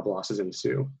 job losses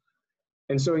ensue.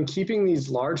 And so in keeping these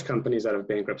large companies out of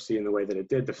bankruptcy in the way that it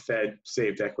did, the Fed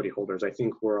saved equity holders. I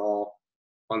think we're all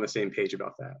on the same page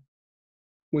about that.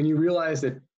 When you realize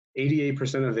that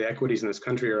 88% of the equities in this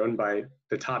country are owned by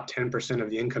the top 10% of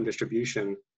the income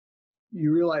distribution,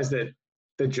 you realize that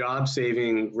the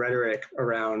job-saving rhetoric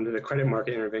around the credit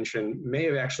market intervention may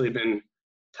have actually been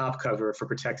top cover for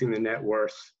protecting the net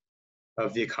worth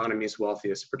of the economy's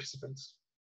wealthiest participants.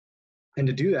 And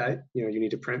to do that, you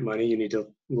need to print money, you need to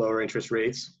lower interest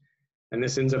rates, and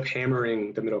this ends up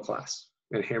hammering the middle class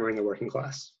and hammering the working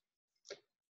class.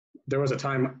 There was a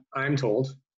time, I'm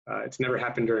told, it's never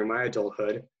happened during my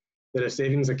adulthood, that a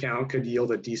savings account could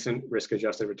yield a decent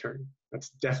risk-adjusted return. That's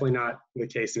definitely not the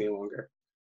case any longer.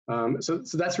 So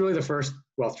that's really the first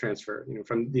wealth transfer,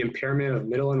 from the impairment of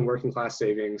middle and working class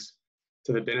savings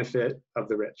to the benefit of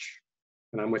the rich.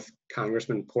 And I'm with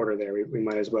Congressman Porter there. We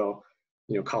might as well,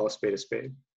 call a spade a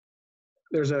spade.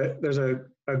 There's a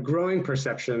growing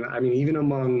perception, even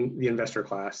among the investor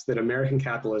class, that American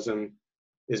capitalism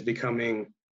is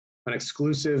becoming an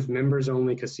exclusive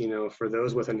members-only casino for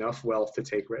those with enough wealth to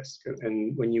take risk.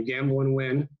 And when you gamble and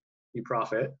win, you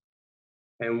profit.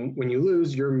 And when you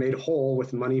lose, you're made whole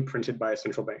with money printed by a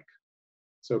central bank.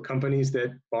 So companies that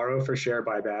borrow for share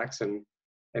buybacks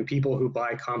and people who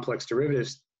buy complex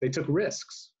derivatives, they took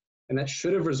risks. And that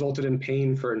should have resulted in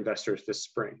pain for investors this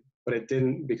spring, but it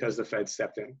didn't because the Fed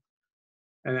stepped in.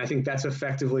 And I think that's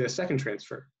effectively a second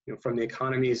transfer, from the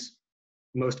economy's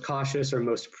most cautious or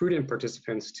most prudent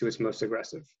participants to its most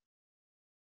aggressive.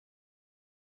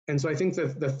 And so I think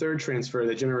that the third transfer,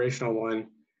 the generational one,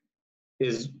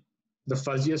 is the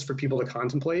fuzziest for people to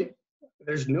contemplate.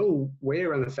 There's no way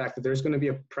around the fact that there's going to be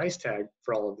a price tag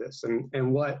for all of this.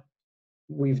 And what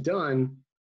we've done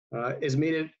is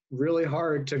made it really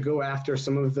hard to go after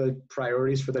some of the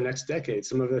priorities for the next decade,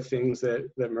 some of the things that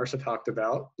Marissa talked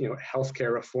about,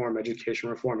 healthcare reform, education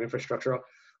reform, infrastructure.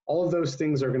 All of those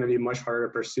things are going to be much harder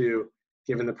to pursue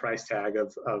given the price tag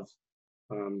of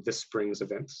this spring's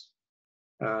events.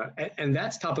 And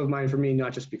that's top of mind for me,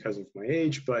 not just because of my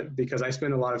age, but because I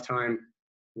spend a lot of time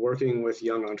working with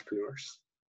young entrepreneurs.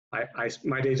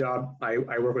 My day job,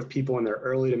 I work with people in their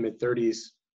early to mid 30s,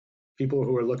 people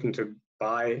who are looking to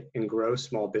buy and grow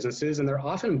small businesses, and they're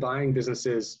often buying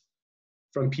businesses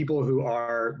from people who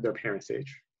are their parents'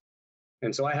 age.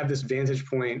 And so I have this vantage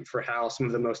point for how some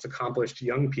of the most accomplished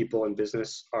young people in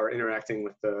business are interacting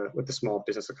with the small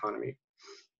business economy.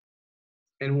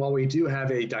 And while we do have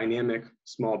a dynamic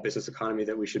small business economy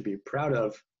that we should be proud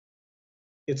of,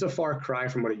 it's a far cry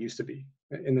from what it used to be.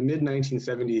 In the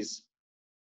mid-1970s,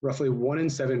 roughly 1 in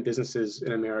 7 businesses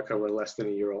in America were less than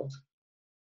a year old.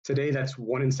 Today, that's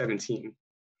 1 in 17.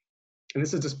 And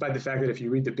this is despite the fact that if you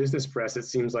read the business press, it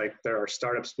seems like there are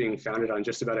startups being founded on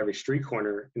just about every street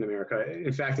corner in America.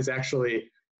 In fact, it's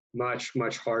actually much,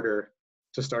 much harder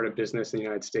to start a business in the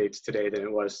United States today than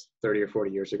it was 30 or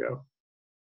 40 years ago.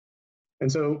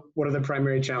 And so what are the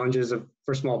primary challenges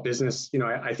for small business?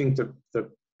 I think the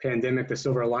pandemic, the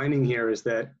silver lining here is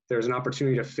that there's an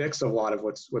opportunity to fix a lot of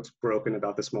what's broken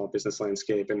about the small business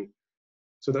landscape. And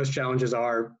so those challenges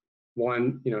are,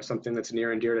 one, something that's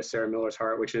near and dear to Sarah Miller's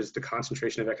heart, which is the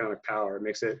concentration of economic power. It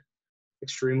makes it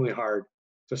extremely hard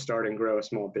to start and grow a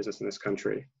small business in this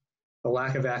country. The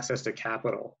lack of access to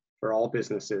capital for all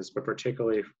businesses, but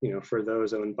particularly, for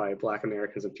those owned by Black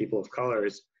Americans and people of color,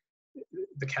 is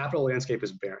the capital landscape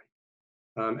is barren.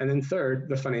 And then third,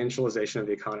 the financialization of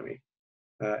the economy.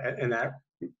 And that,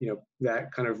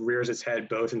 that kind of rears its head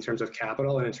both in terms of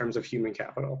capital and in terms of human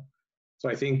capital. So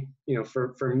I think,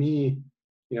 for me,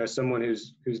 as someone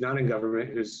who's not in government,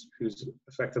 who's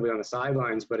effectively on the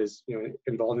sidelines, but is,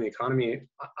 involved in the economy,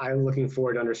 I'm looking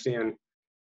forward to understand,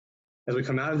 as we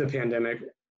come out of the pandemic,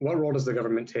 what role does the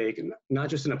government take, not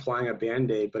just in applying a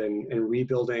Band-Aid, but in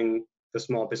rebuilding the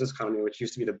small business economy, which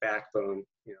used to be the backbone,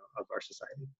 of our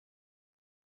society.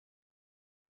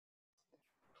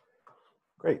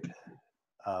 Great.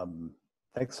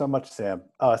 Thanks so much, Sam.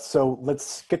 So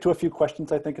let's get to a few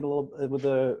questions, I think, in a little with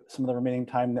some of the remaining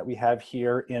time that we have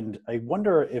here. And I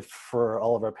wonder if for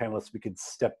all of our panelists, we could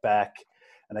step back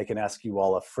and I can ask you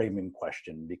all a framing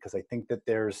question, because I think that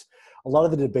there's a lot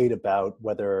of the debate about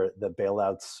whether the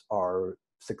bailouts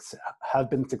have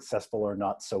been successful or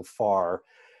not so far,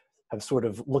 have sort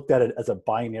of looked at it as a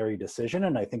binary decision.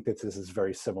 And I think that this is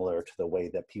very similar to the way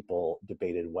that people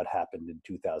debated what happened in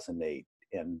 2008.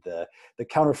 And the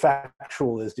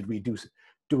counterfactual is, did we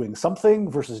doing something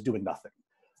versus doing nothing?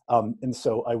 And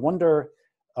so I wonder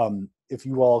if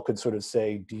you all could sort of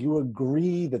say, do you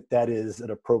agree that that is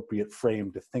an appropriate frame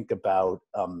to think about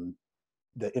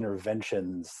the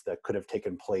interventions that could have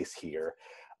taken place here?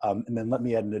 And then let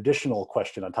me add an additional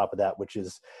question on top of that, which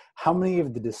is, how many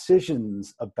of the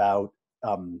decisions about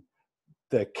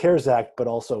the CARES Act, but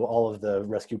also all of the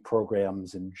rescue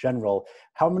programs in general,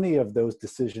 how many of those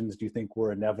decisions do you think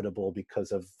were inevitable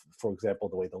because of, for example,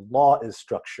 the way the law is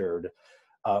structured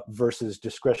versus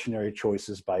discretionary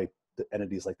choices by the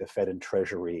entities like the Fed and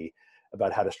Treasury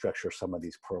about how to structure some of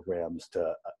these programs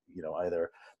to, either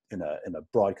in a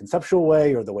broad conceptual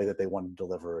way or the way that they want to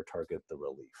deliver or target the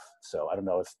relief? So I don't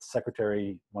know if the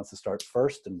Secretary wants to start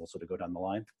first, and we'll sort of go down the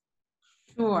line.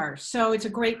 Sure. So it's a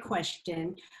great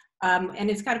question. And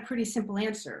it's got a pretty simple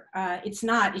answer. It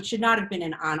should not have been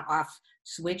an on-off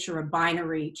switch or a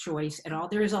binary choice at all.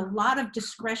 There is a lot of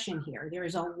discretion here. There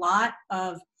is a lot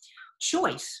of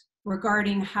choice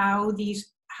regarding how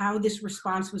this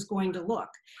response was going to look.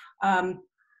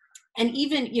 And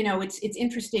even, it's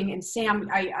interesting, and Sam,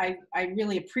 I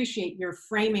really appreciate your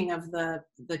framing of the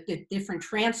different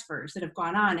transfers that have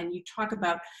gone on. And you talk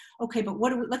about, okay, but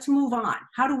let's move on.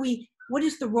 What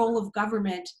is the role of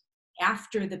government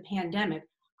after the pandemic?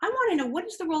 I want to know, what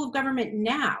is the role of government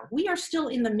now? We are still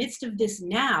in the midst of this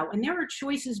now, and there are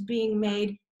choices being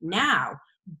made now,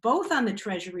 both on the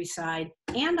Treasury side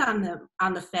and on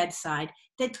the Fed side,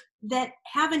 that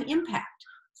have an impact.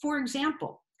 For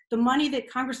example, the money that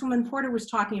Congresswoman Porter was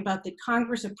talking about that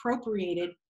Congress appropriated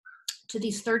to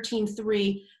these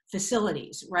 13-3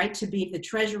 facilities, right, to be the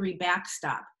Treasury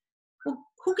backstop. Well,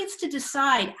 who gets to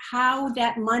decide how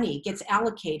that money gets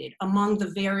allocated among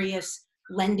the various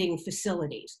lending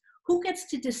facilities? Who gets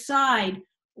to decide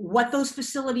what those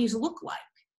facilities look like?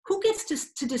 Who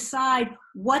gets to decide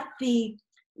what the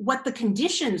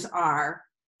conditions are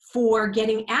for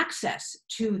getting access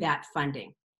to that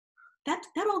funding? That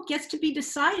all gets to be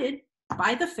decided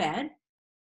by the Fed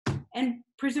and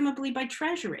presumably by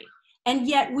Treasury. And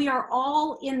yet we are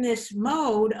all in this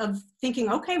mode of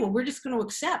thinking, okay, well, we're just going to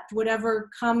accept whatever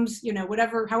comes,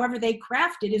 however they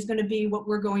craft it is going to be what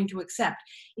we're going to accept.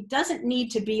 It doesn't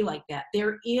need to be like that.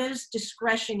 There is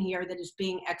discretion here that is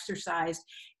being exercised.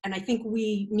 And I think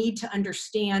we need to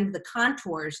understand the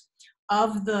contours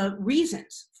of the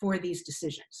reasons for these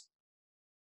decisions.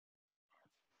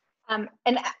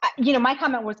 My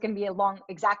comment was going to be along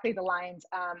exactly the lines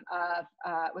of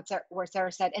what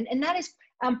Sarah said, and that is,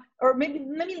 or maybe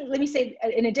let me say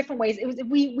it in a different way. It was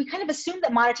we kind of assumed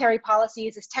that monetary policy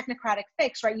is this technocratic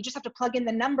fix, right? You just have to plug in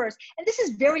the numbers, and this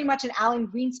is very much an Alan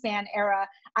Greenspan era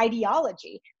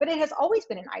ideology, but it has always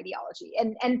been an ideology,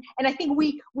 and I think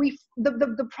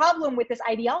the problem with this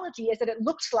ideology is that it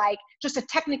looks like just a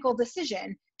technical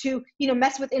decision to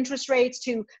mess with interest rates,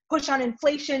 to push on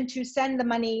inflation, to send the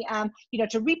money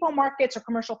to repo markets or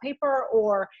commercial paper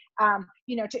or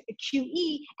to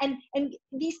QE, and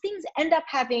these things end up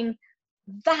having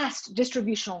vast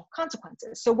distributional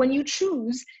consequences. So when you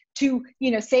choose to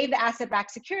save the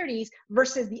asset-backed securities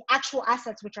versus the actual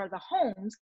assets, which are the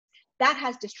homes, that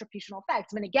has distributional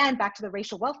effects. I mean, again, back to the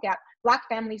racial wealth gap, Black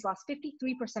families lost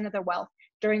 53% of their wealth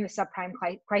during the subprime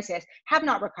crisis, have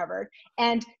not recovered.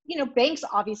 And, banks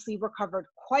obviously recovered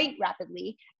quite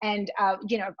rapidly and, are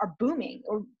booming,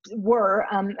 or were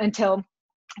until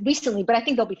recently, but I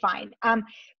think they'll be fine.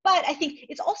 But I think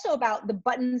it's also about the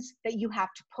buttons that you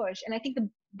have to push. And I think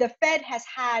the Fed has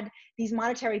had these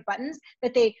monetary buttons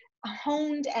that they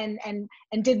honed and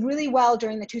did really well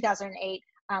during the 2008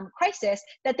 crisis,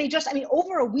 that they just, I mean,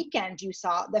 over a weekend, you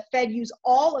saw the Fed use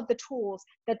all of the tools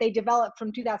that they developed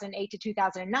from 2008 to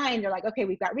 2009. They're like, okay,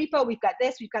 we've got repo, we've got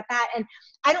this, we've got that. And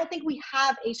I don't think we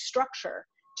have a structure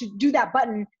to do that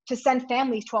button to send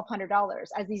families $1,200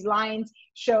 as these lines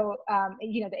show,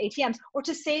 you know, the ATMs, or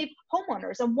to save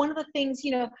homeowners. And one of the things,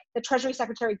 you know, the Treasury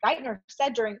Secretary Geithner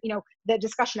said during, you know, the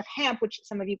discussion of HAMP, which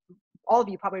some of you, all of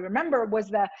you probably remember, was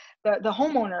the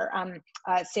homeowner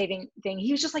saving thing.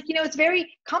 He was just like, you know, it's very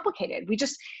complicated.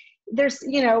 There's,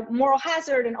 you know, moral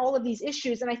hazard and all of these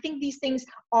issues. And I think these things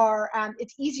are,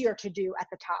 it's easier to do at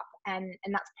the top. And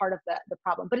that's part of the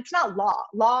problem. But it's not law.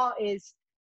 Law is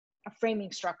a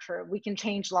framing structure. We can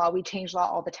change law. We change law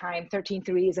all the time.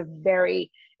 13.3 is a very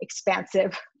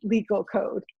expansive legal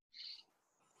code.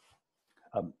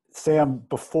 Sam,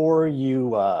 before you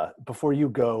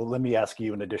go, let me ask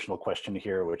you an additional question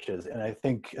here, which is, and I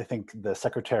think the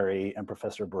Secretary and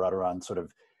Professor Baradaran sort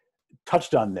of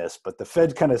touched on this, but the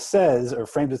Fed kind of says or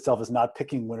frames itself as not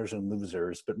picking winners and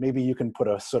losers, but maybe you can put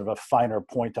a sort of a finer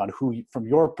point on who, from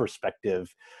your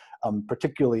perspective,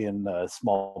 particularly in the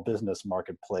small business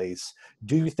marketplace,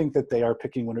 do you think that they are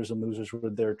picking winners and losers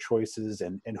with their choices,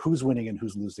 and who's winning and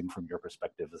who's losing from your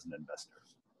perspective as an investor?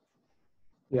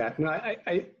 Yeah, no,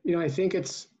 I think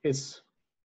that's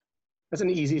an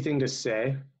easy thing to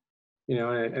say, you know,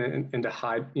 and to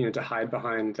hide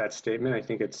behind that statement. I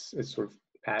think it's sort of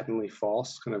patently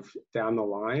false, kind of down the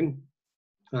line,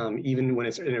 even when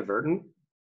it's inadvertent.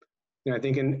 You know, I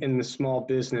think in the small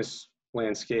business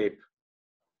landscape,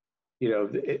 you know,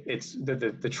 it's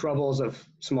the troubles of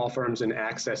small firms in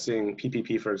accessing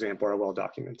PPP, for example, are well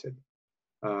documented.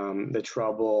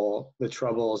 The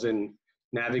troubles in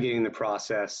navigating the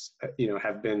process, you know,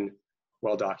 have been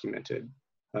well documented.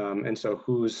 And so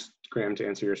Graham, to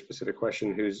answer your specific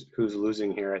question, who's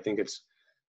losing here? I think it's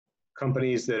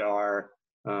companies that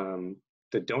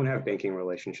that don't have banking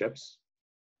relationships.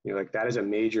 You know, like that is a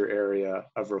major area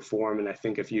of reform. And I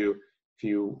think if you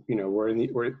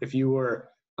were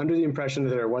under the impression that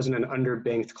there wasn't an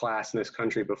underbanked class in this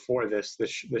country before this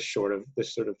sort of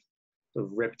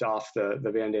ripped off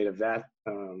the Band-Aid of that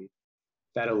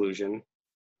illusion.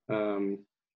 And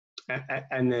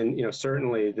then, you know,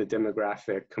 certainly the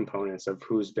demographic components of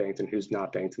who's banked and who's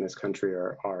not banked in this country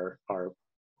are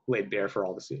laid bare for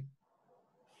all to see.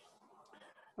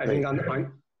 I think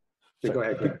go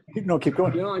ahead, Greg. No, keep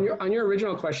going. You know, on your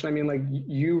original question, I mean, like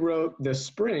you wrote this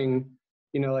spring,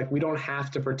 you know, like we don't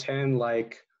have to pretend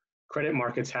like credit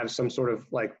markets have some sort of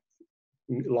like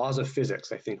laws of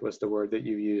physics, I think was the word that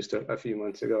you used a few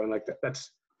months ago. And like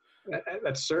that's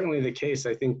certainly the case.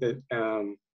 I think that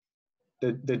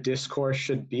the discourse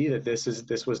should be that this is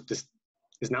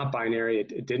not binary.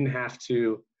 It didn't have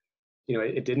to, you know,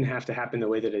 it didn't have to happen the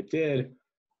way that it did.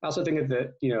 I also think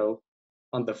that, you know,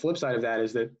 on the flip side of that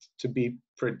is that to be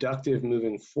productive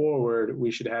moving forward,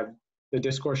 the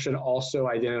discourse should also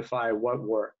identify what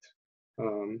worked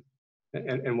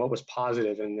and what was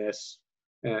positive in this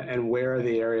and where are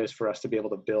the areas for us to be able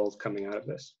to build coming out of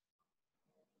this.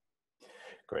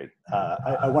 Great.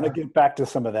 I want to get back to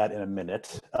some of that in a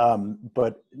minute.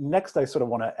 But next, I sort of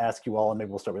want to ask you all, and maybe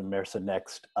we'll start with Marissa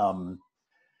next.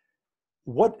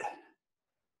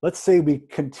 Let's say we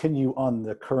continue on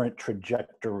the current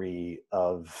trajectory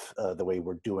of the way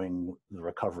we're doing the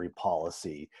recovery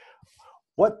policy.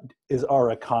 What is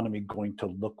our economy going to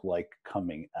look like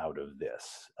coming out of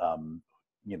this?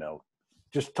 You know,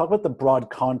 just talk about the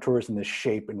broad contours and the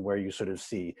shape and where you sort of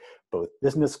see both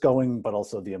business going, but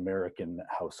also the American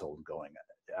household going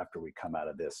after we come out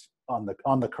of this on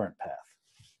the current path.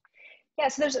 Yeah,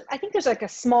 so I think there's like a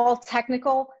small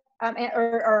technical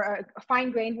or a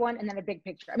fine-grained one, and then a big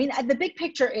picture. I mean, the big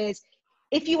picture is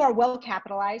if you are well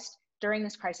capitalized during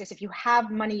this crisis, if you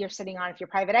have money you're sitting on, if you're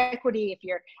private equity, if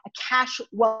you're a cash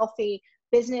wealthy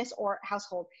business or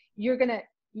household, you're gonna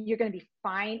be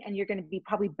fine, and you're gonna be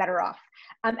probably better off.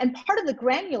 And part of the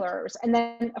granulars, and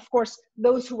then of course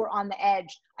those who were on the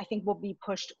edge, I think will be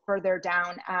pushed further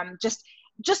down. Just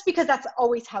because that's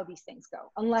always how these things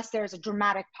go, unless there's a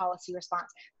dramatic policy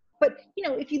response. But you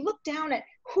know, if you look down at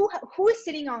who is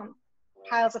sitting on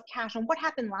piles of cash and what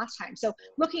happened last time. So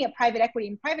looking at private equity,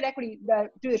 and private equity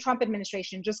through the Trump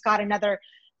administration just got another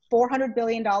 $400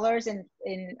 billion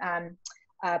in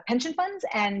pension funds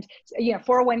and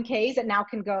 401ks that now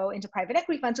can go into private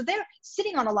equity funds. So they're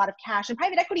sitting on a lot of cash, and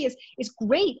private equity is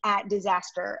great at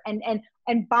disaster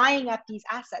and buying up these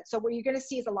assets. So what you're going to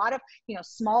see is a lot of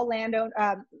small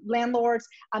landlords,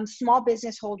 small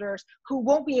business holders who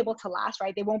won't be able to last,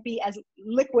 right? They won't be as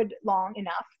liquid long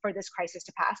enough for this crisis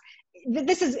to pass.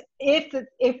 This is if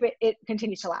it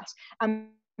continues to last.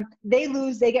 They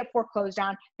lose, they get foreclosed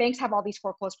on. Banks have all these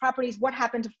foreclosed properties. What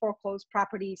happened to foreclosed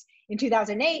properties in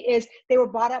 2008 is they were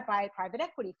bought up by private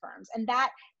equity firms. And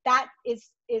that is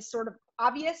sort of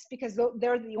obvious because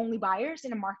they're the only buyers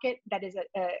in a market that is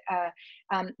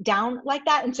down like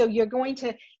that. And so you're going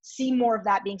to see more of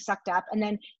that being sucked up. And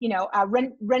then,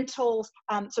 rentals,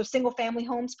 so single family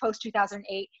homes post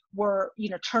 2008 were,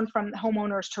 turned from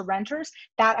homeowners to renters.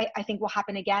 That I think will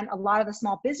happen again. A lot of the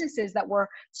small businesses that were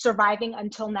surviving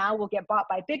until now will get bought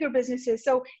by bigger businesses.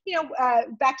 So,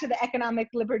 back to the Economic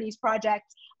Liberties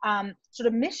Project sort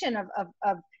of mission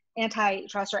of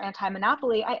antitrust or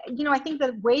anti-monopoly, I think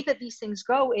the way that these things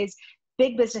go is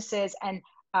big businesses and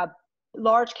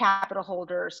large capital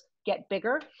holders get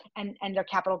bigger and their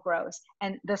capital grows,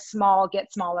 and the small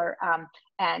get smaller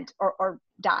or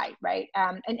die, right?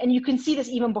 And you can see this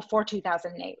even before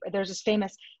 2008. There's this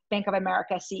famous Bank of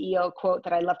America CEO quote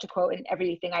that I love to quote in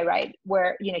everything I write,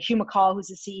 where Hugh McCall, who's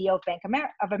the CEO of Bank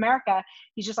of America,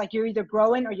 he's just like, you're either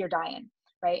growing or you're dying.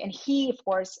 Right. And he, of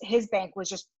course, his bank was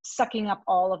just sucking up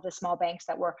all of the small banks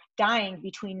that were dying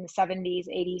between the 70s,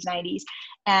 80s, 90s.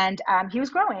 And he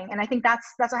was growing. And I think that's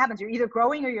what happens. You're either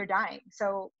growing or you're dying.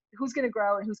 So who's going to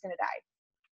grow and who's going to die?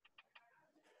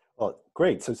 Well,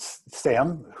 great. So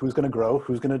Sam, who's going to grow?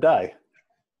 Who's going to die?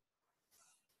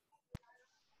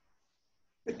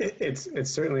 It's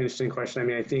certainly an interesting question. I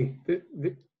mean, I think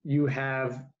you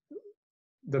have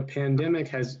the pandemic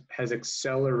has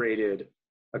accelerated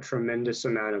a tremendous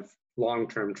amount of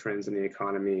long-term trends in the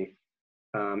economy,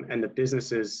 and the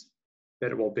businesses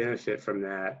that will benefit from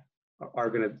that are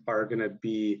gonna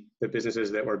be the businesses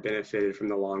that were benefited from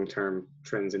the long-term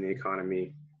trends in the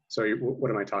economy. So what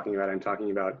am I talking about? I'm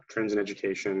talking about trends in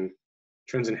education,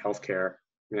 trends in healthcare. I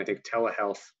mean, I think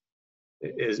telehealth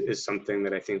is something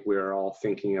that I think we're all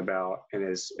thinking about and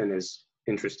is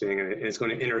interesting, and it's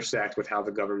going to intersect with how the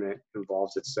government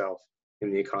involves itself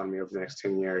in the economy over the next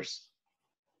 10 years.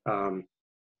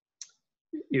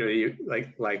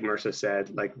 Like Marissa said,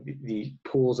 like the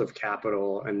pools of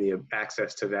capital and the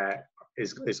access to that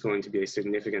is going to be a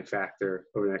significant factor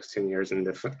over the next 10 years. And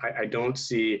I don't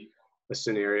see a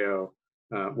scenario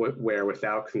where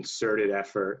without concerted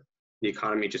effort, the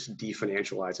economy just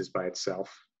definancializes by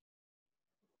itself.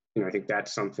 I think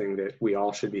that's something that we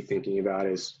all should be thinking about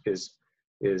is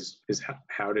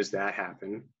how does that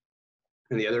happen?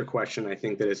 And the other question I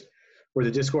think that is where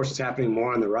the discourse is happening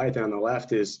more on the right than on the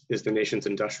left is the nation's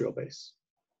industrial base.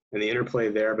 And the interplay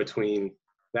there between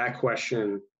that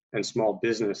question and small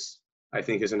business, I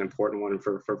think, is an important one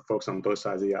for folks on both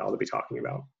sides of the aisle to be talking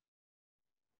about.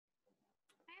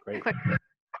 Great. Quick, let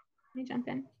me jump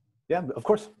in. Yeah, of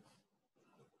course.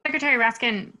 Secretary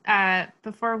Raskin,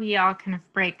 before we all kind of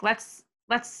break, let's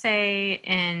say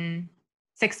in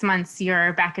 6 months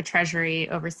you're back at Treasury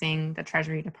overseeing the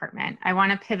Treasury Department. I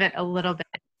want to pivot a little bit.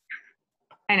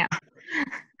 I know.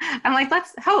 I'm like,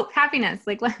 let's hope, happiness.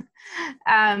 Like,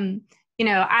 I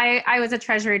was a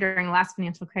Treasury during the last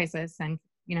financial crisis, and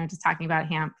just talking about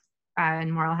HAMP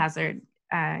and moral hazard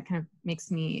kind of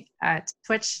makes me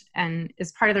twitch, and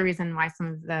is part of the reason why some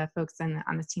of the folks on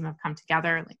this team have come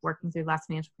together, like working through the last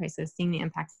financial crisis, seeing the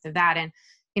impacts of that. And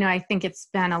I think it's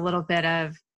been a little bit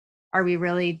of, are we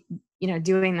really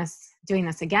doing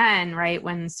this again, right?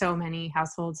 When so many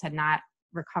households had not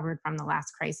recovered from the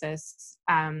last crisis.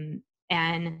 And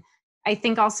I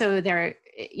think also there,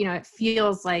 it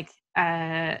feels like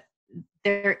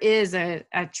there is a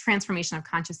transformation of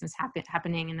consciousness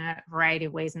happening in a variety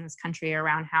of ways in this country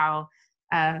around how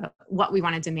what we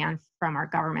want to demand from our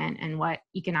government and what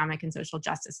economic and social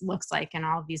justice looks like, and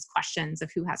all of these questions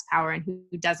of who has power and who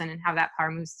doesn't, and how that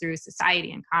power moves through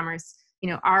society and commerce,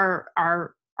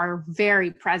 are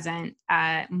very present,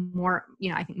 more,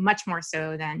 I think much more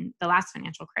so than the last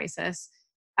financial crisis.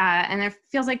 And there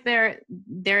feels like there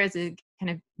is a kind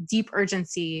of deep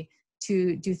urgency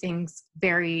to do things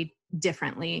very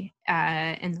differently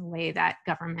in the way that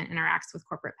government interacts with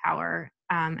corporate power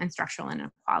and structural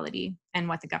inequality, and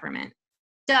what the government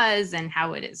does and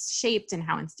how it is shaped and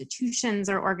how institutions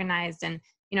are organized. And,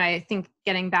 I think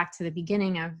getting back to the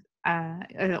beginning of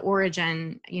the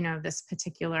origin, this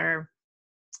particular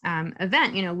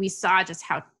event, we saw just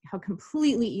how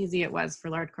completely easy it was for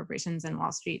large corporations and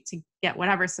Wall Street to get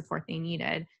whatever support they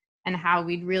needed, and how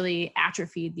we'd really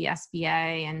atrophied the SBA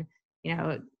and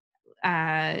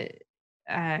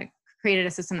created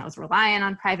a system that was reliant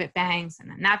on private banks, and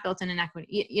then that built in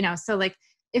inequity. So like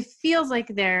it feels like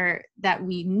that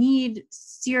we need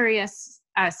serious,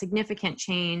 significant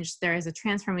change. There is a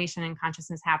transformation in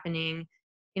consciousness happening.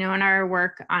 In our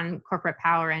work on corporate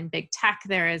power and big tech,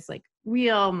 there is like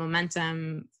real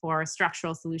momentum for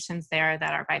structural solutions there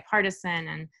that are bipartisan,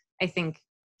 and I think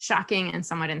shocking and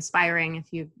somewhat inspiring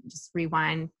if you just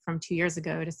rewind from 2 years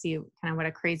ago to see kind of what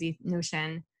a crazy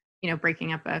notion,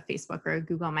 breaking up a Facebook or a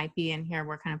Google might be. And here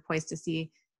we're kind of poised to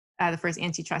see the first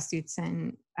antitrust suits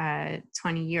in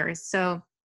 20 years. So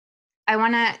I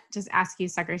want to just ask you,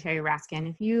 Secretary Raskin,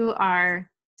 if you are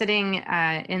sitting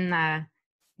in the,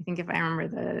 I think if I remember,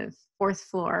 the 4th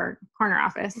floor corner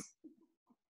office,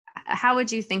 how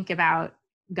would you think about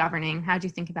governing? How do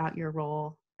you think about your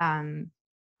role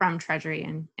from Treasury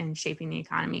and shaping the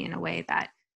economy in a way that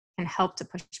can help to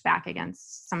push back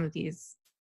against some of these,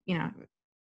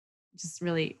 just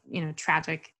really,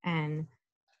 tragic and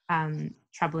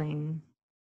troubling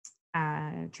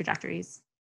trajectories?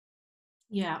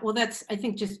 Yeah, well, that's, I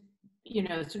think, just,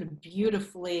 sort of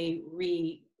beautifully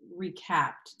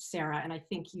recapped, Sarah. And I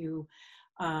think you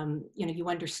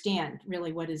understand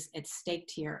really what is at stake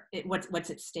here, what's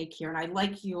at stake here. And I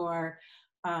like your,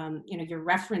 your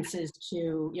references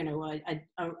to,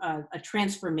 a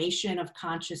transformation of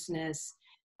consciousness,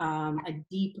 a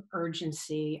deep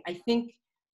urgency. I think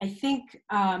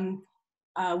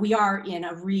we are in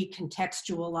a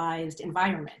recontextualized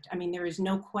environment. I mean, there is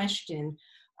no question,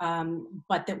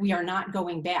 but that we are not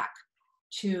going back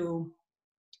to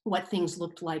what things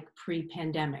looked like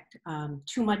pre-pandemic.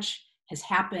 Too much has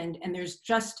happened, and there's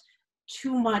just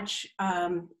too much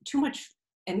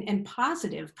and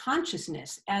positive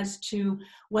consciousness as to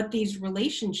what these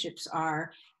relationships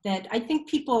are that I think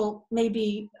people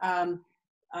maybe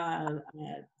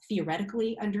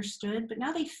theoretically understood, but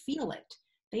now they feel it.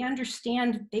 They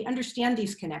understand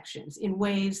these connections in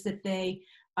ways that they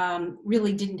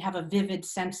really didn't have a vivid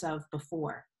sense of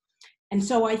before. And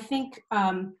so I think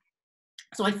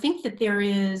that there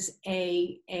is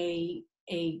a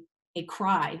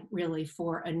cry really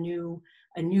for a new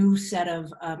set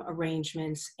of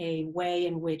arrangements, a way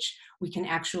in which we can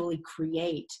actually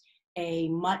create a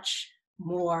much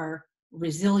more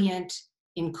resilient,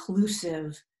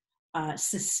 inclusive,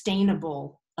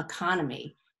 sustainable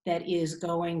economy that is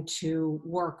going to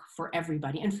work for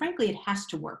everybody. And frankly, it has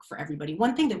to work for everybody.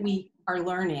 One thing that we are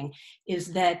learning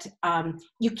is that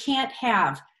you can't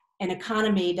have an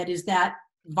economy that is that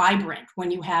vibrant when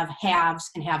you have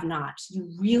haves and have-nots. You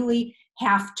really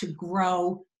have to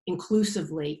grow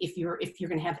inclusively if you're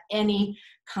going to have any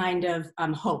kind of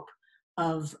hope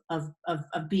of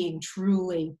being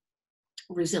truly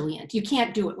resilient. You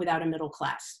can't do it without a middle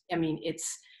class. I mean,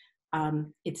 it's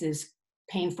as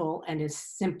painful and as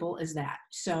simple as that.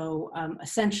 So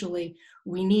essentially,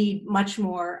 we need much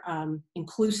more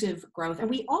inclusive growth. And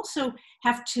we also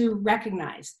have to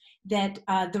recognize that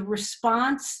the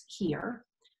response here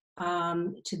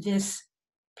to this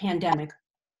pandemic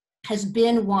has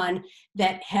been one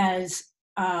that has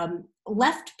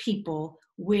left people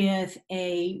with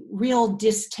a real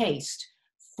distaste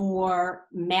for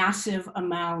massive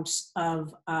amounts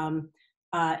of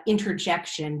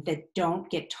interjection that don't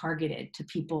get targeted to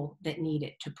people that need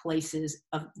it, to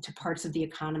parts of the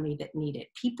economy that need it.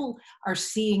 People are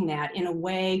seeing that in a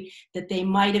way that they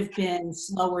might have been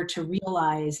slower to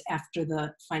realize after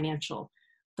the financial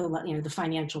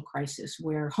crisis,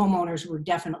 where homeowners were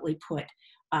definitely put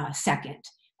second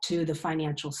to the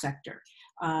financial sector.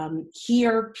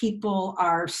 Here, people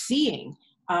are seeing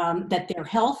that their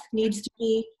health needs to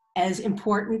be as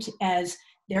important as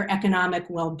their economic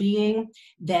well-being,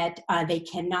 that they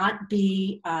cannot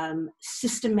be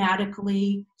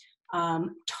systematically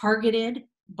targeted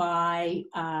by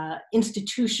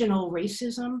institutional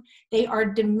racism. They are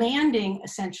demanding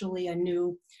essentially a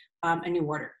new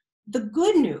order. The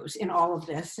good news in all of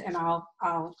this, and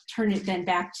I'll turn it then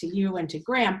back to you and to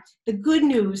Graham, the good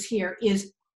news here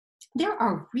is there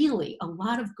are really a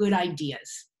lot of good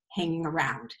ideas hanging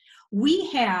around. We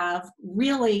have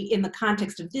really, in the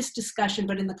context of this discussion,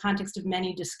 but in the context of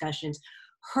many discussions,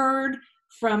 heard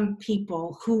from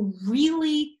people who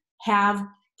really have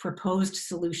proposed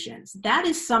solutions. That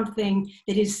is something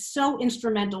that is so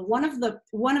instrumental. One of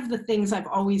the things I've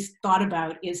always thought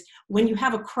about is when you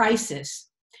have a crisis,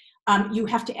 you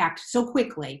have to act so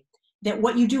quickly that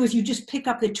what you do is you just pick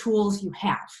up the tools you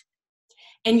have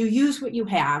and you use what you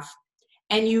have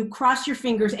and you cross your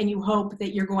fingers and you hope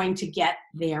that you're going to get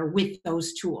there with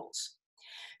those tools.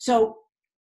 So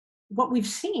what we've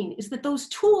seen is that those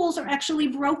tools are actually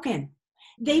broken.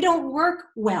 they don't work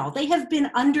well. They have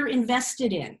been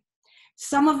underinvested in.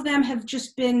 Some of them have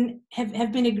just been,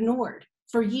 have been ignored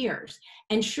for years.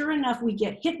 And sure enough, we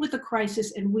get hit with a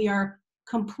crisis and we are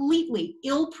completely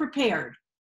ill-prepared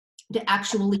to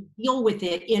actually deal with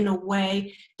it in a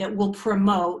way that will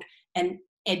promote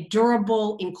a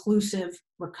durable, inclusive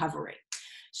recovery.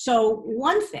 So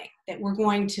one thing that we're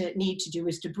going to need to do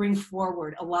is to bring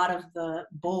forward a lot of the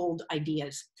bold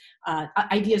ideas,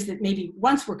 ideas that maybe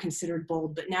once were considered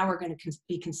bold, but now are going to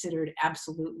be considered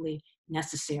absolutely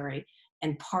necessary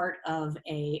and part of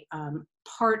a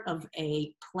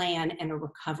plan and a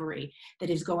recovery that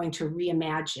is going to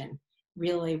reimagine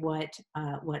really what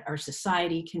our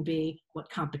society can be, what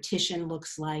competition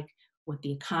looks like, what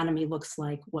the economy looks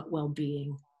like, what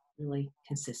well-being really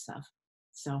consists of.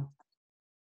 So,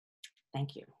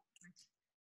 thank you.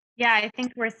 Yeah, I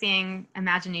think we're seeing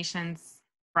imaginations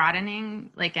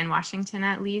broadening, like in Washington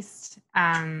at least,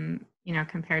 you know,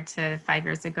 compared to 5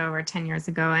 years ago or 10 years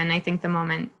ago. And I think the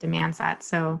moment demands that.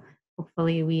 So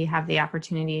hopefully we have the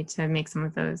opportunity to make some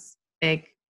of those big,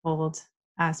 bold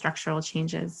structural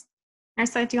changes.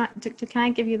 Marissa, do you want to, can I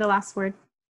give you the last word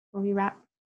before we wrap?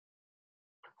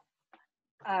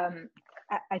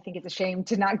 I think it's a shame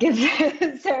to not give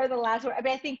Sarah the last word. I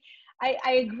mean, I think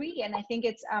I agree, and I think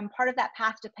it's part of that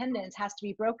path dependence has to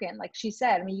be broken. Like she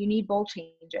said, I mean, you need bold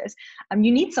changes.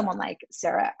 You need someone like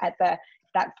Sarah at that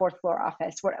fourth floor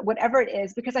office, whatever it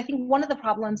is, because I think one of the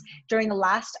problems during the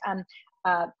last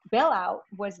bailout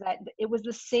was that it was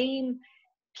the same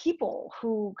people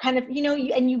who kind of, you know,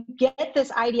 and you get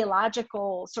this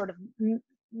ideological sort of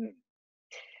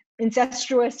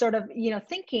incestuous sort of, you know,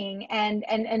 thinking, and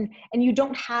you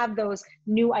don't have those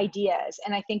new ideas.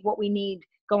 And I think what we need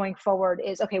going forward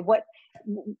is, okay, what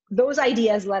those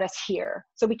ideas let us hear.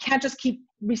 So we can't just keep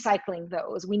recycling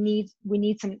those. We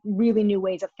need some really new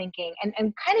ways of thinking, and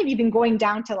kind of even going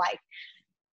down to like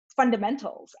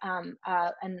fundamentals. And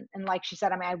like she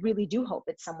said, I mean, I really do hope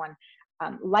it's someone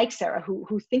like Sarah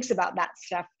who thinks about that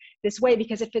stuff this way,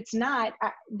 because if it's not,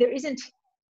 there isn't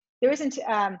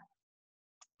the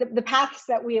paths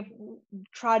that we have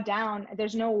trod down,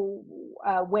 there's no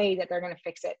way that they're going to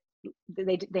fix it.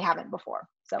 They haven't before.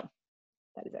 So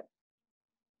that is it.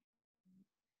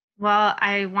 Well,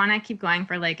 I want to keep going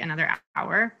for like another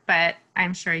hour, but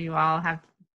I'm sure you all have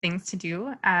things to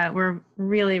do. We're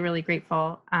really, really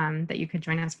grateful that you could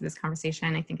join us for this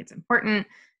conversation. I think it's important.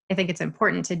 I think it's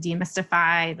important to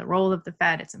demystify the role of the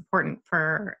Fed. It's important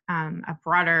for a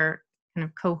broader kind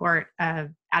of cohort of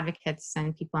advocates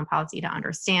and people in policy to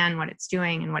understand what it's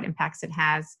doing and what impacts it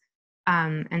has.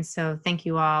 And so thank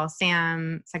you all,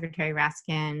 Sam, Secretary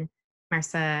Raskin,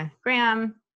 Marissa,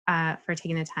 Graham, for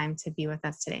taking the time to be with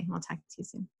us today. We'll talk to you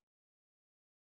soon.